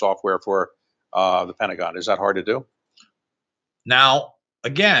want to do software for the Pentagon? Is that hard to do? Now,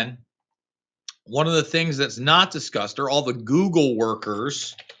 again, one of the things that's not discussed are all the Google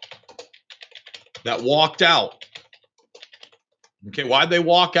workers that walked out. Okay, why'd they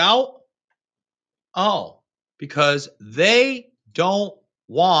walk out? Oh, because they don't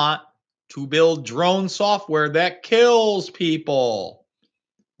want to build drone software that kills people.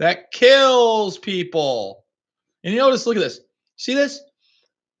 That kills people. And you notice, look at this. See this?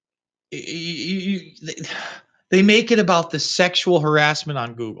 They make it about the sexual harassment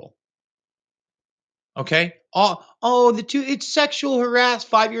on Google. Okay. It's sexual harassment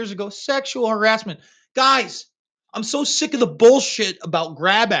 5 years ago. Sexual harassment. Guys, I'm so sick of the bullshit about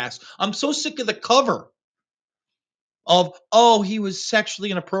grab ass. I'm so sick of the cover of, he was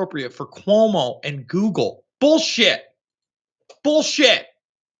sexually inappropriate for Cuomo and Google. Bullshit. Bullshit.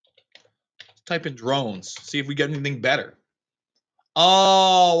 Let's type in drones. See if we get anything better.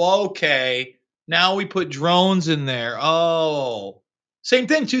 Oh, okay. Now we put drones in there. Oh, same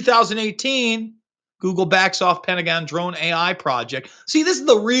thing. 2018. Google backs off Pentagon drone AI project. See, this is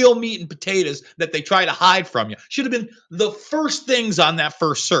the real meat and potatoes that they try to hide from you. Should have been the first things on that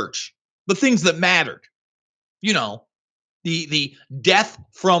first search. The things that mattered. You know, the death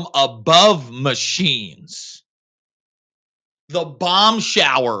from above machines. The bomb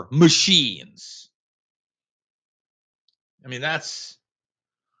shower machines. I mean, that's...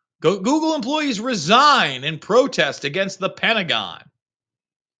 Google employees resign in protest against the Pentagon.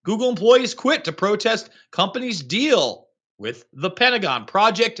 Google employees quit to protest company's deal with the Pentagon.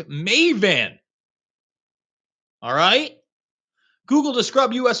 Project Maven. All right? Google to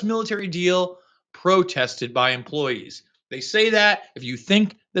scrub U.S. military deal protested by employees. They say that if you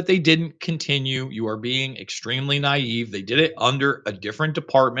think that they didn't continue, you are being extremely naive. They did it under a different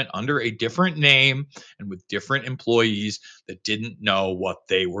department, under a different name, and with different employees that didn't know what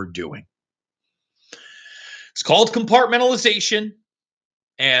they were doing. It's called compartmentalization,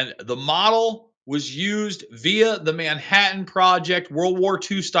 and the model was used via the Manhattan Project, World War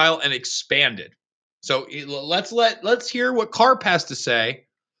II style, and expanded. So let's hear what Karp has to say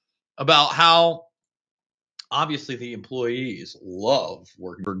about how obviously the employees love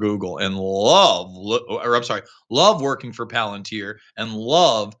working for Google and love working for Palantir and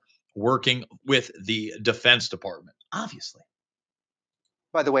love working with the Defense Department. Obviously.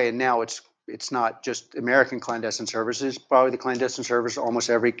 By the way, and now it's not just American clandestine services. Probably the clandestine service almost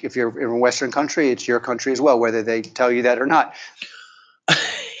every, if you're in a Western country, it's your country as well, whether they tell you that or not.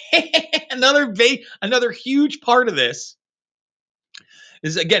 Another huge part of this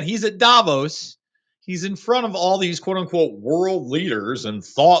is, again, he's at Davos. He's in front of all these quote unquote world leaders and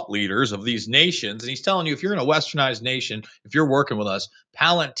thought leaders of these nations. And he's telling you, if you're in a westernized nation, if you're working with us,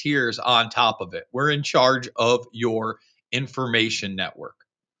 Palantir's on top of it. We're in charge of your information network,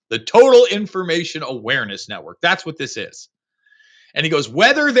 the Total Information Awareness Network. That's what this is. And he goes,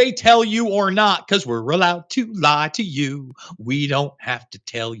 whether they tell you or not, because we're allowed to lie to you, we don't have to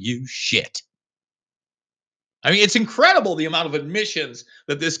tell you shit. I mean, it's incredible the amount of admissions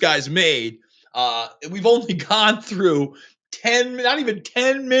that this guy's made. We've only gone through not even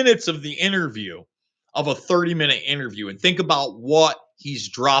 10 minutes of the interview, of a 30-minute interview. And think about what he's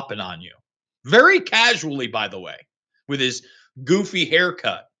dropping on you. Very casually, by the way, with his goofy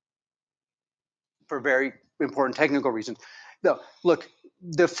haircut. For very important technical reasons. No, look,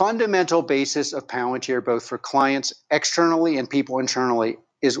 the fundamental basis of Palantir, both for clients externally and people internally,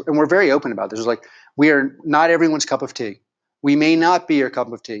 is, and we're very open about this, is like, we are not everyone's cup of tea. We may not be your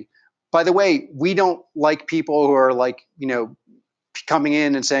cup of tea. By the way, we don't like people who are like, coming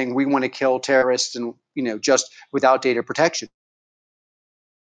in and saying we want to kill terrorists and, just without data protection.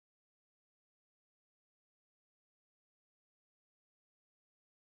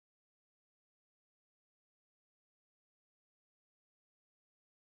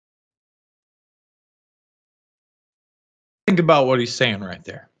 Think about what he's saying right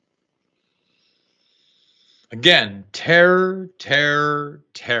there. Again, terror, terror,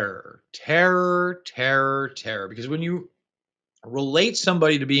 terror, terror, terror, terror. Because when you relate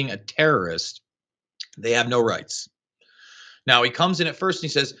somebody to being a terrorist, they have no rights. Now, he comes in at first and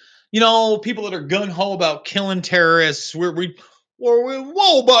he says, people that are gung-ho about killing terrorists,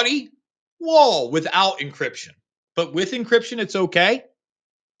 whoa, buddy, whoa, without encryption. But with encryption, it's okay.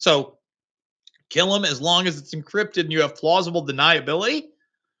 So kill them as long as it's encrypted and you have plausible deniability.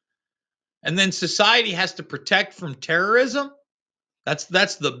 And then society has to protect from terrorism. That's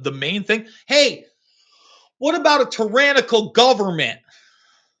the main thing. Hey, what about a tyrannical government?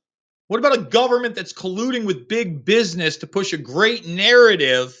 What about a government that's colluding with big business to push a great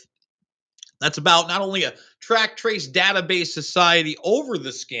narrative that's about not only a track, trace, database society over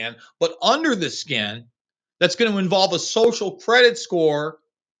the skin, but under the skin, that's going to involve a social credit score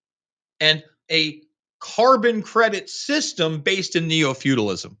and a carbon credit system based in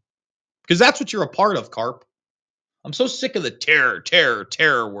neo-feudalism? Because that's what you're a part of, Karp. I'm so sick of the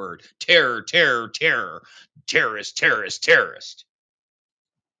terror word. Terror, terrorist, terrorist.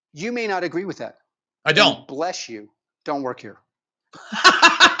 You may not agree with that. I don't. And bless you. Don't work here.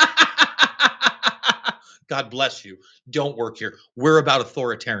 God bless you. Don't work here. We're about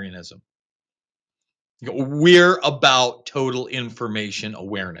authoritarianism. We're about total information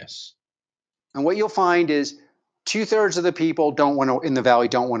awareness. And what you'll find is 2/3 of the people in the Valley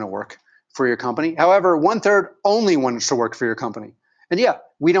don't want to work for your company. However, 1/3 only wants to work for your company. And yeah,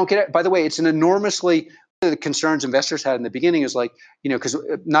 we don't get it. By the way, it's an enormously, the concerns investors had in the beginning is like, because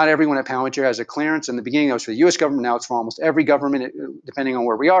not everyone at Palantir has a clearance. In the beginning, it was for the U.S. government. Now it's for almost every government, depending on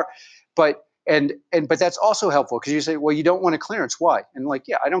where we are. But that's also helpful because you say, well, you don't want a clearance. Why? And like,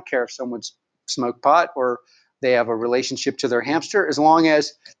 yeah, I don't care if someone's smoked pot or they have a relationship to their hamster, as long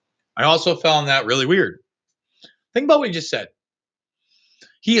as. I also found that really weird. Think about what he just said.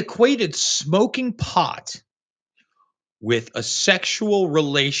 He equated smoking pot with a sexual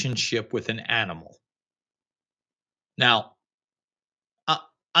relationship with an animal. Now,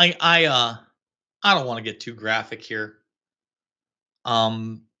 I don't want to get too graphic here,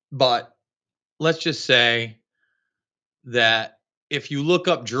 but let's just say that if you look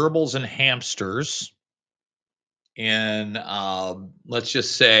up gerbils and hamsters, and let's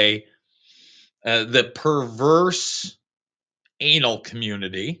just say the perverse anal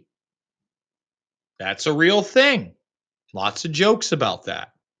community, that's a real thing. Lots of jokes about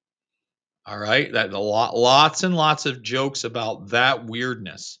that. All right, lots and lots of jokes about that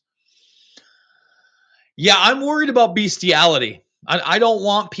weirdness. Yeah, I'm worried about bestiality. I don't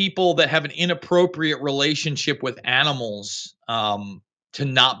want people that have an inappropriate relationship with animals to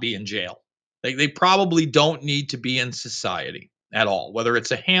not be in jail. They probably don't need to be in society at all, whether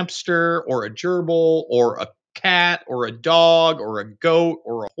it's a hamster or a gerbil or a cat or a dog or a goat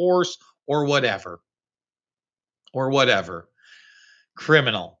or a horse or whatever. Or whatever.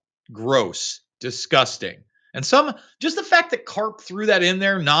 Criminal, gross, disgusting. And just the fact that Karp threw that in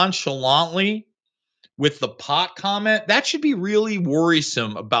there nonchalantly with the pot comment, that should be really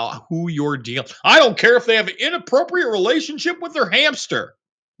worrisome about who you're dealing. I don't care if they have an inappropriate relationship with their hamster.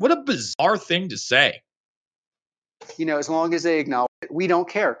 What a bizarre thing to say. As long as they acknowledge it, we don't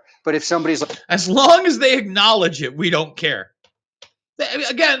care. But if somebody's like, as long as they acknowledge it, we don't care.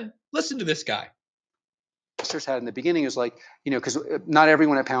 Again, listen to this guy. Had in the beginning is like, because not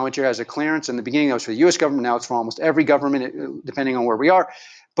everyone at Palantir has a clearance. In the beginning, that was for the U.S. government. Now it's for almost every government, depending on where we are.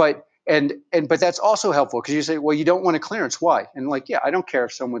 But that's also helpful because you say, well, you don't want a clearance. Why? And like, yeah, I don't care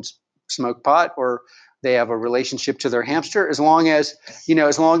if someone's smoked pot or they have a relationship to their hamster, as long as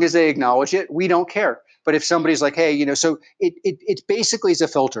they acknowledge it, we don't care. But if somebody's like, hey, so it basically is a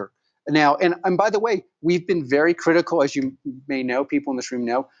filter. Now, and by the way, we've been very critical, as you may know, people in this room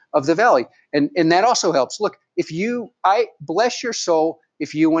know, of the Valley. And that also helps. Look, I bless your soul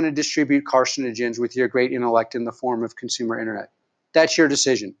if you want to distribute carcinogens with your great intellect in the form of consumer internet. That's your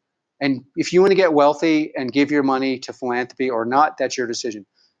decision. And if you want to get wealthy and give your money to philanthropy or not, that's your decision.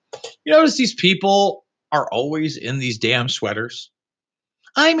 You notice these people are always in these damn sweaters.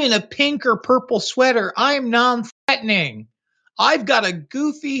 I'm in a pink or purple sweater. I'm non-threatening. I've got a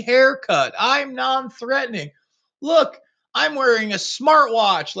goofy haircut. I'm non-threatening. Look, I'm wearing a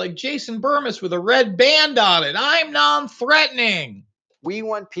smartwatch like Jason Bermas with a red band on it. I'm non-threatening. We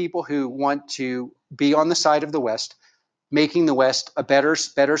want people who want to be on the side of the West, making the West a better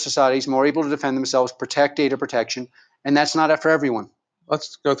society, more able to defend themselves, protect data protection, and that's not for everyone.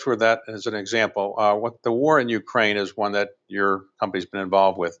 Let's go through that as an example. What the war in Ukraine is one that your company's been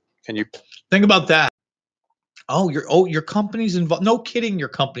involved with. Can you think about that? Your company's involved. No kidding, your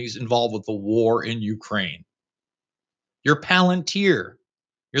company's involved with the war in Ukraine. You're Palantir.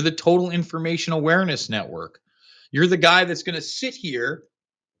 You're the Total Information Awareness Network. You're the guy that's going to sit here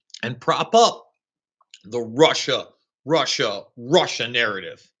and prop up the Russia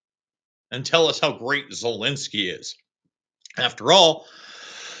narrative and tell us how great Zelensky is. After all,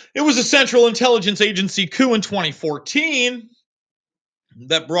 it was a Central Intelligence Agency coup in 2014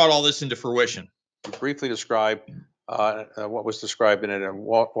 that brought all this into fruition. Briefly describe what was described in a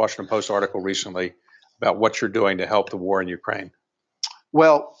Washington Post article recently about what you're doing to help the war in Ukraine.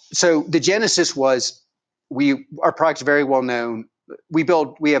 Well, so the genesis was our product's very well known. We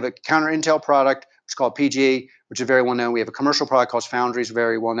have a counter intel product, it's called PG, which is very well known. We have a commercial product called Foundry,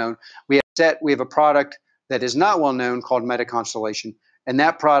 very well known. We have a product that is not well known called MetaConstellation, and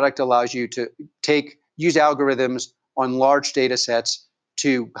that product allows you to use algorithms on large data sets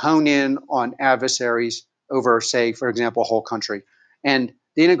to hone in on adversaries over, say, for example, a whole country. And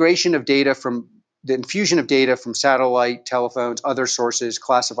the integration of data from the infusion of data from satellite, telephones, other sources,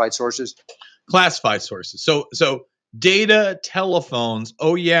 classified sources. So data, telephones,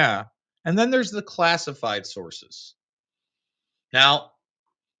 oh yeah. And then there's the classified sources. Now,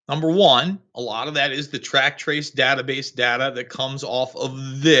 number one, a lot of that is the track trace database data that comes off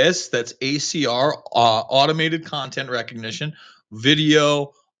of this. That's ACR, automated content recognition,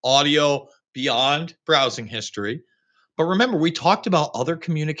 video, audio, beyond browsing history. But remember, we talked about other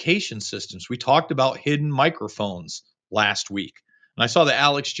communication systems. We talked about hidden microphones last week. And I saw that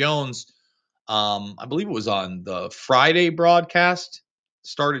Alex Jones, I believe it was on the Friday broadcast,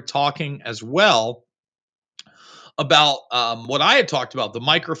 started talking as well about what I had talked about, the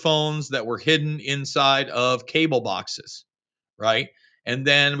microphones that were hidden inside of cable boxes, right? And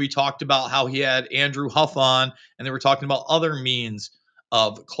then we talked about how he had Andrew Huff on, and they were talking about other means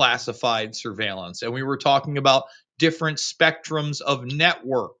of classified surveillance. And we were talking about different spectrums of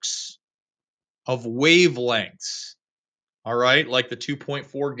networks, of wavelengths, all right? Like the 2.4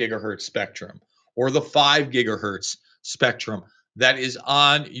 gigahertz spectrum or the 5 gigahertz spectrum that is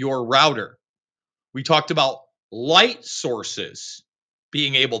on your router. We talked about light sources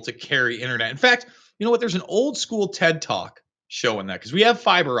being able to carry internet. In fact, you know what? There's an old school TED Talk showing that because we have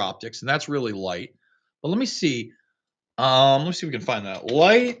fiber optics and that's really light. But let me see. Let me see if we can find that.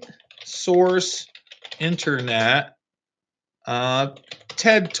 Light source internet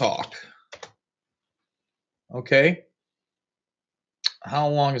TED Talk. Okay. How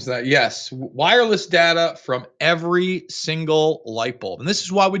long is that? Yes. Wireless data from every single light bulb. And this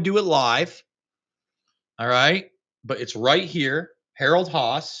is why we do it live. All right. But it's right here. Harold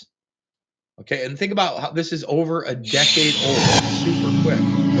Haas. Okay. And think about how this is over a decade old. Super quick.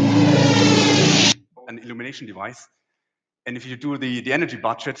 An illumination device. And if you do the energy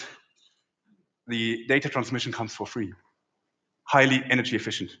budget, the data transmission comes for free, highly energy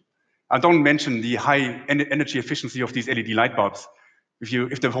efficient. I don't mention the high energy efficiency of these LED light bulbs.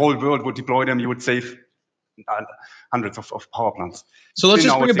 If the whole world would deploy them, you would save hundreds of power plants. So let's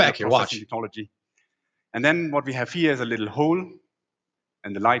just Now bring it's it back here. signal Watch. processing technology. And then what we have here is a little hole,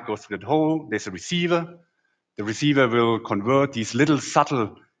 and the light goes through that hole. There's a receiver. The receiver will convert these little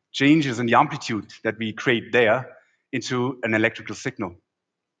subtle changes in the amplitude that we create there into an electrical signal.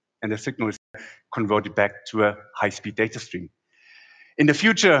 And the signal is converted back to a high-speed data stream. In the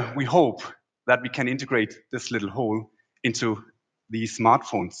future, we hope that we can integrate this little hole into these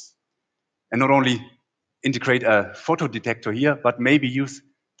smartphones and not only integrate a photo detector here, but maybe use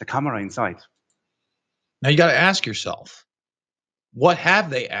the camera inside. Now you got to ask yourself, what have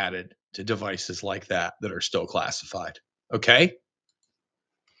they added to devices like that that are still classified? Okay.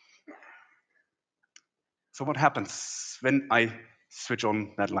 So what happens when I switch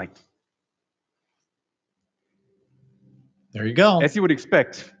on that light? There you go. As you would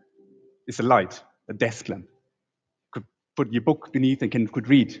expect, it's a light, a desk lamp. Could put your book beneath and could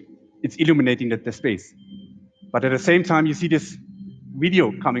read. It's illuminating the space. But at the same time, you see this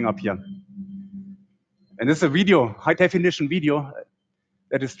video coming up here. And this is a video, high definition video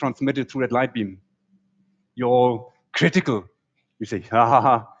that is transmitted through that light beam. You're all critical. You say, ha ha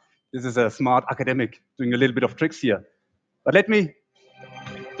ha, this is a smart academic doing a little bit of tricks here. But let me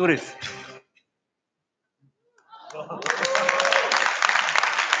do this.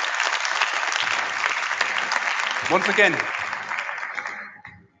 Once again,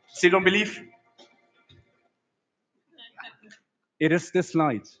 still don't believe? It is this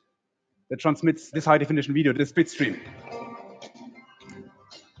light that transmits this high definition video, this bit stream.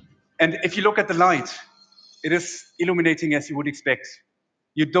 And if you look at the light, it is illuminating as you would expect.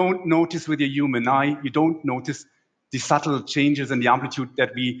 You don't notice with your human eye, you don't notice the subtle changes in the amplitude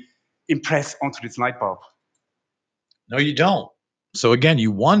that we impress onto this light bulb. No, you don't. So again,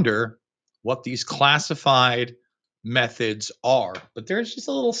 you wonder what these classified methods are, but there's just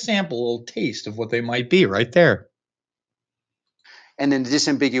a little sample, a little taste of what they might be right there. And then the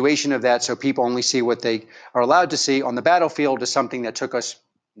disambiguation of that, so people only see what they are allowed to see on the battlefield, is something that took us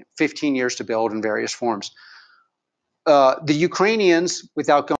 15 years to build in various forms. The Ukrainians,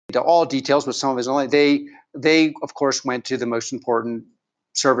 without going into all details, but some of it, they of course went to the most important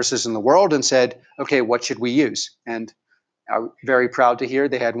services in the world and said, okay, what should we use? And I'm very proud to hear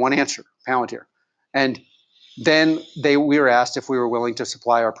they had one answer, Palantir. And then we were asked if we were willing to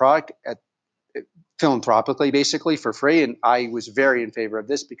supply our product philanthropically, basically for free. And I was very in favor of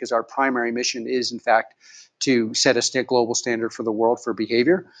this because our primary mission is, in fact, to set a global standard for the world for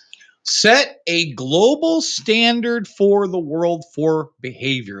behavior. Set a global standard for the world for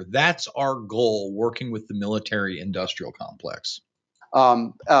behavior. That's our goal, working with the military industrial complex.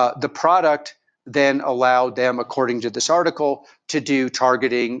 The product then allowed them, according to this article, to do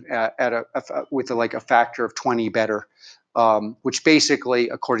targeting with a factor of 20 better, which basically,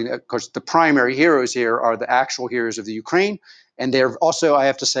 of course, the primary heroes here are the actual heroes of the Ukraine. And they're also, I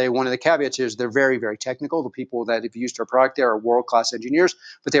have to say, one of the caveats is they're very, very technical. The people that have used our product there are world-class engineers,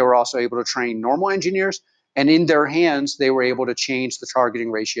 but they were also able to train normal engineers. And in their hands, they were able to change the targeting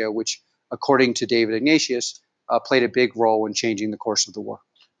ratio, which, according to David Ignatius, played a big role in changing the course of the war.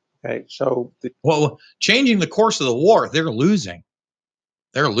 Okay, so well, changing the course of the war, they're losing.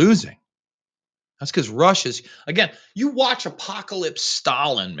 They're losing. That's because Russia's, again, you watch Apocalypse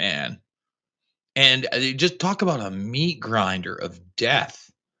Stalin, man, and they just talk about a meat grinder of death.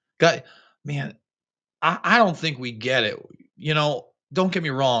 God, man, I don't think we get it. You know, don't get me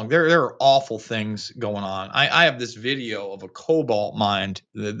wrong. There are awful things going on. I have this video of a cobalt mine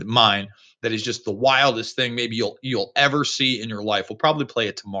that is just the wildest thing maybe you'll ever see in your life. We'll probably play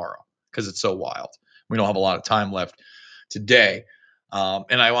it tomorrow because it's so wild. We don't have a lot of time left today.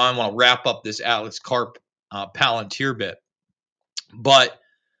 And I want to wrap up this Alex Karp Palantir bit. But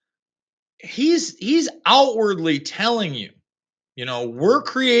he's outwardly telling you, you know, we're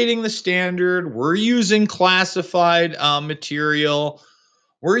creating the standard. We're using classified material.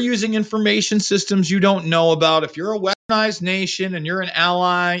 We're using information systems you don't know about. If you're a weaponized nation and you're an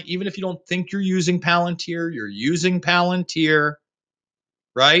ally, even if you don't think you're using Palantir, you're using Palantir,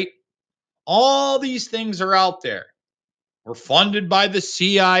 right? All these things are out there. We're funded by the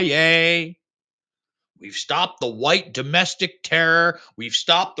CIA. We've stopped the white domestic terror. We've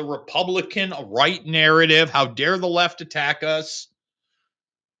stopped the Republican right narrative. How dare the left attack us?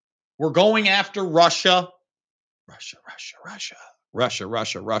 We're going after Russia. Russia.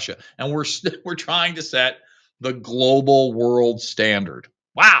 And we're trying to set the global world standard.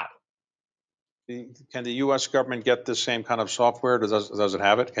 Wow. Can the U.S. government get this same kind of software? Does it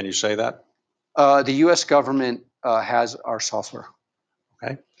have it? Can you say that? The U.S. government has our software.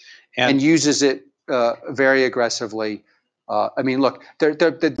 Okay. And uses it very aggressively. I mean, look,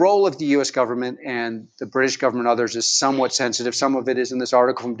 the role of the U.S. government and the British government and others is somewhat sensitive. Some of it is in this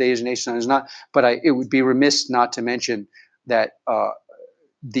article from Days Nation, is not. But it would be remiss not to mention that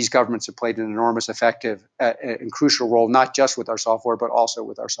these governments have played an enormous, effective, and crucial role, not just with our software, but also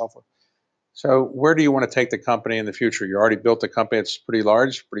with our software. So where do you want to take the company in the future? You already built a company that's pretty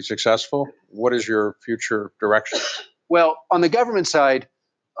large, pretty successful. What is your future direction? Well, on the government side,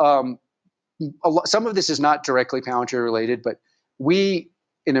 some of this is not directly Palantir related, but we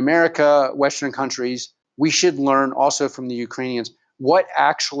in America, Western countries, we should learn also from the Ukrainians what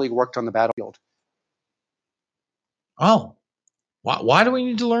actually worked on the battlefield. Oh, why do we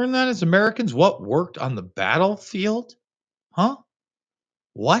need to learn that as Americans? What worked on the battlefield? Huh?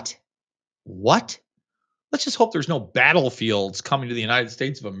 What? Let's just hope there's no battlefields coming to the United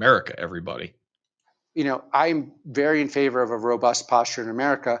States of America, everybody. You know, I'm very in favor of a robust posture in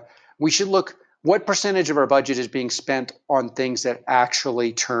America. We should look what percentage of our budget is being spent on things that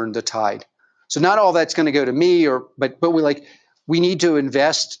actually turn the tide. So not all that's going to go to me, but we need to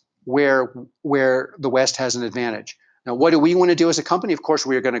invest where the West has an advantage. Now, what do we want to do as a company? Of course,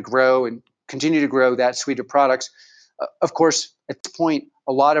 we are going to grow and continue to grow that suite of products. Of course, at this point,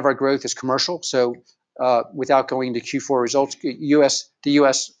 a lot of our growth is commercial. So without going to Q4 results, the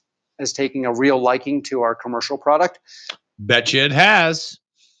U.S. is taking a real liking to our commercial product. Bet you it has.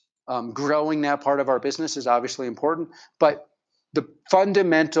 Growing that part of our business is obviously important, but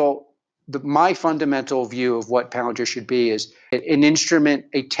my fundamental view of what Palantir should be is an instrument,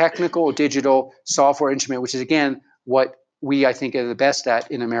 a technical digital software instrument, which is again what we, I think, are the best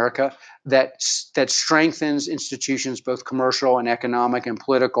at in America, that strengthens institutions, both commercial and economic and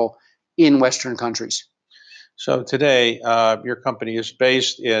political, in Western countries. So today, your company is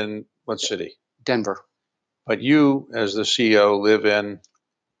based in what city? Denver. But you, as the CEO, live in?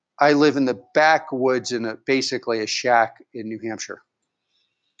 I live in the backwoods in basically a shack in New Hampshire.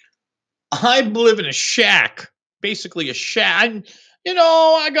 I live in a shack, basically a shack. You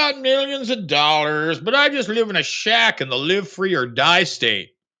know, I got millions of dollars, but I just live in a shack in the live free or die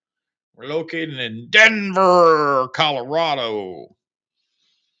state. We're located in Denver, Colorado.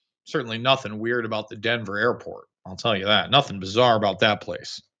 Certainly nothing weird about the Denver airport. I'll tell you that. Nothing bizarre about that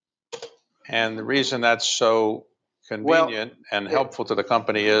place. And the reason that's so convenient and helpful to the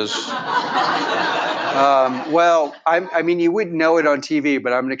company is? I mean, you wouldn't know it on TV,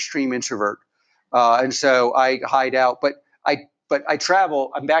 but I'm an extreme introvert. And so I hide out. But I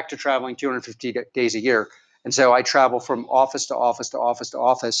travel. I'm back to traveling 250 days a year. And so I travel from office to office to office to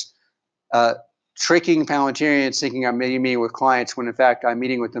office, tricking Palantirians thinking I'm meeting with clients when in fact I'm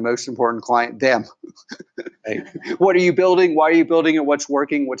meeting with the most important client, them. Hey. What are you building? Why are you building it? What's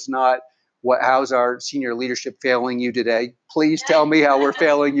working? What's not? How's our senior leadership failing you today? Please tell me how we're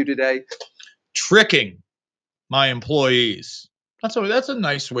failing you today. Tricking my employees. That's a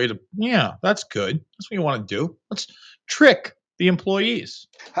nice way to, yeah, that's good. That's what you want to do. Let's trick the employees.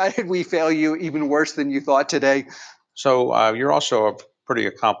 How did we fail you even worse than you thought today? So you're also a pretty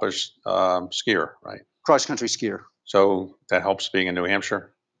accomplished skier, right? Cross-country skier. So that helps being in New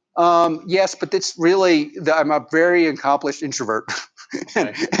Hampshire? Yes, but it's really, I'm a very accomplished introvert.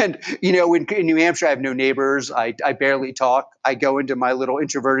 and you know, in New Hampshire, I have no neighbors. I barely talk. I go into my little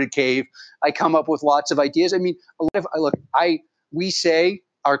introverted cave. I come up with lots of ideas. I mean, we say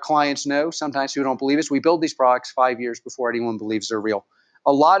our clients know. Sometimes people don't believe us. We build these products 5 years before anyone believes they're real.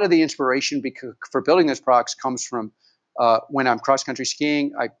 A lot of the inspiration for building those products comes from when I'm cross-country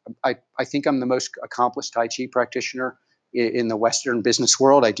skiing. I think I'm the most accomplished Tai Chi practitioner in the Western business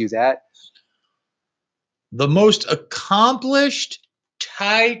world. I do that. The most accomplished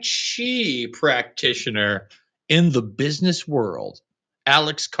Tai Chi practitioner in the business world,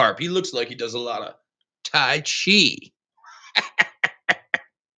 Alex Karp. He looks like he does a lot of Tai Chi.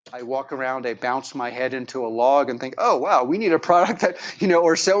 I walk around, I bounce my head into a log and think, oh, wow, we need a product that, you know,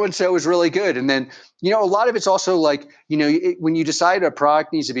 or so-and-so is really good. And then, you know, a lot of it's also like, you know, when you decide a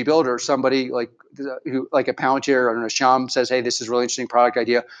product needs to be built or somebody like a Palantir or a Sham says, hey, this is a really interesting product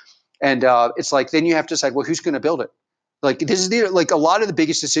idea. And it's like, then you have to decide, well, who's going to build it? Like this is a lot of the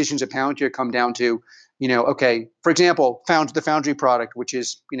biggest decisions at Palantir come down to, you know, okay, for example, the Foundry product, which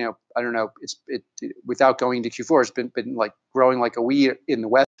is, you know, I don't know, without going to Q4, it's been like growing like a weed in the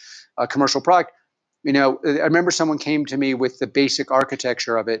West, commercial product. You know, I remember someone came to me with the basic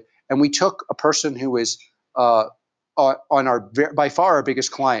architecture of it, and we took a person who was on our by far our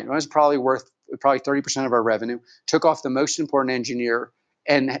biggest client. It was probably worth 30% of our revenue. Took off the most important engineer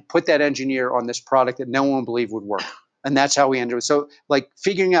and put that engineer on this product that no one believed would work. And that's how we ended it. So like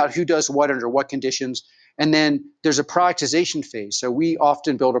figuring out who does what under what conditions. And then there's a productization phase. So we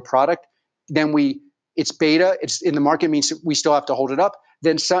often build a product, then it's beta, it's in the market, means we still have to hold it up.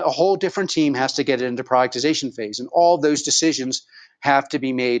 Then a whole different team has to get it into productization phase. And all those decisions have to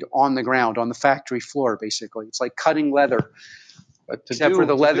be made on the ground, on the factory floor, basically. It's like cutting leather. But Except for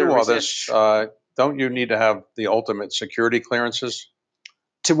the leather to do all resist. this, don't you need to have the ultimate security clearances?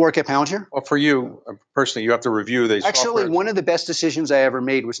 To work at Palantir? Well, for you personally, you have to review these. Actually, one of the best decisions I ever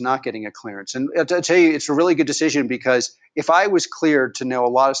made was not getting a clearance. And I'll tell you, it's a really good decision because if I was cleared to know a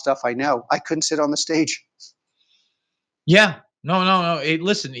lot of stuff I know, I couldn't sit on the stage. Yeah. No. Hey,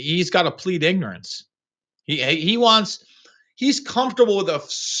 listen, he's got to plead ignorance. He's comfortable with a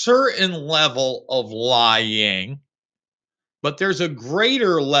certain level of lying, but there's a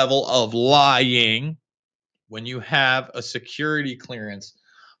greater level of lying when you have a security clearance.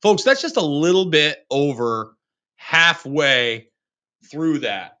 Folks, that's just a little bit over halfway through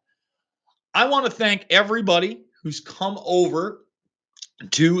that. I want to thank everybody who's come over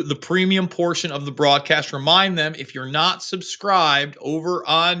to the premium portion of the broadcast. Remind them, if you're not subscribed over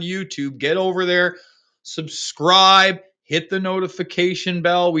on YouTube, get over there, subscribe, hit the notification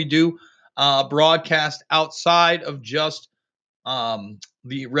bell. We do broadcast outside of just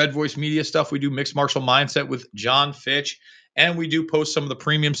the Red Voice Media stuff. We do Mixed Martial Mindset with John Fitch, and we do post some of the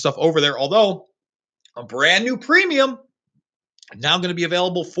premium stuff over there. Although a brand new premium now going to be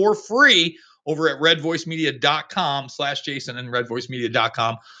available for free over at redvoicemedia.com/Jason and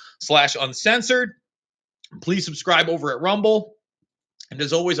redvoicemedia.com/uncensored. Please subscribe over at Rumble. And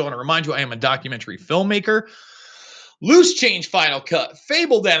as always, I want to remind you, I am a documentary filmmaker. Loose Change Final Cut,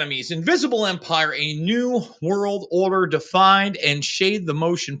 Fabled Enemies, Invisible Empire, A New World Order Defined, and Shade the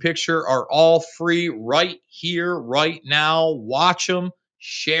Motion Picture are all free right here, right now. Watch them,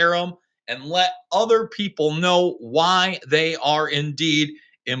 share them, and let other people know why they are indeed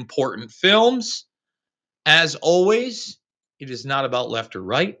important films. As always, it is not about left or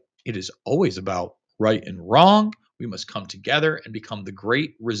right. It is always about right and wrong. We must come together and become the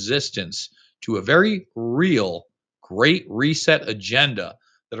great resistance to a very real Great Reset agenda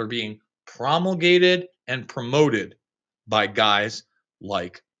that are being promulgated and promoted by guys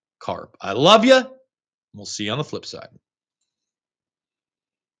like Karp. I love you. We'll see you on the flip side.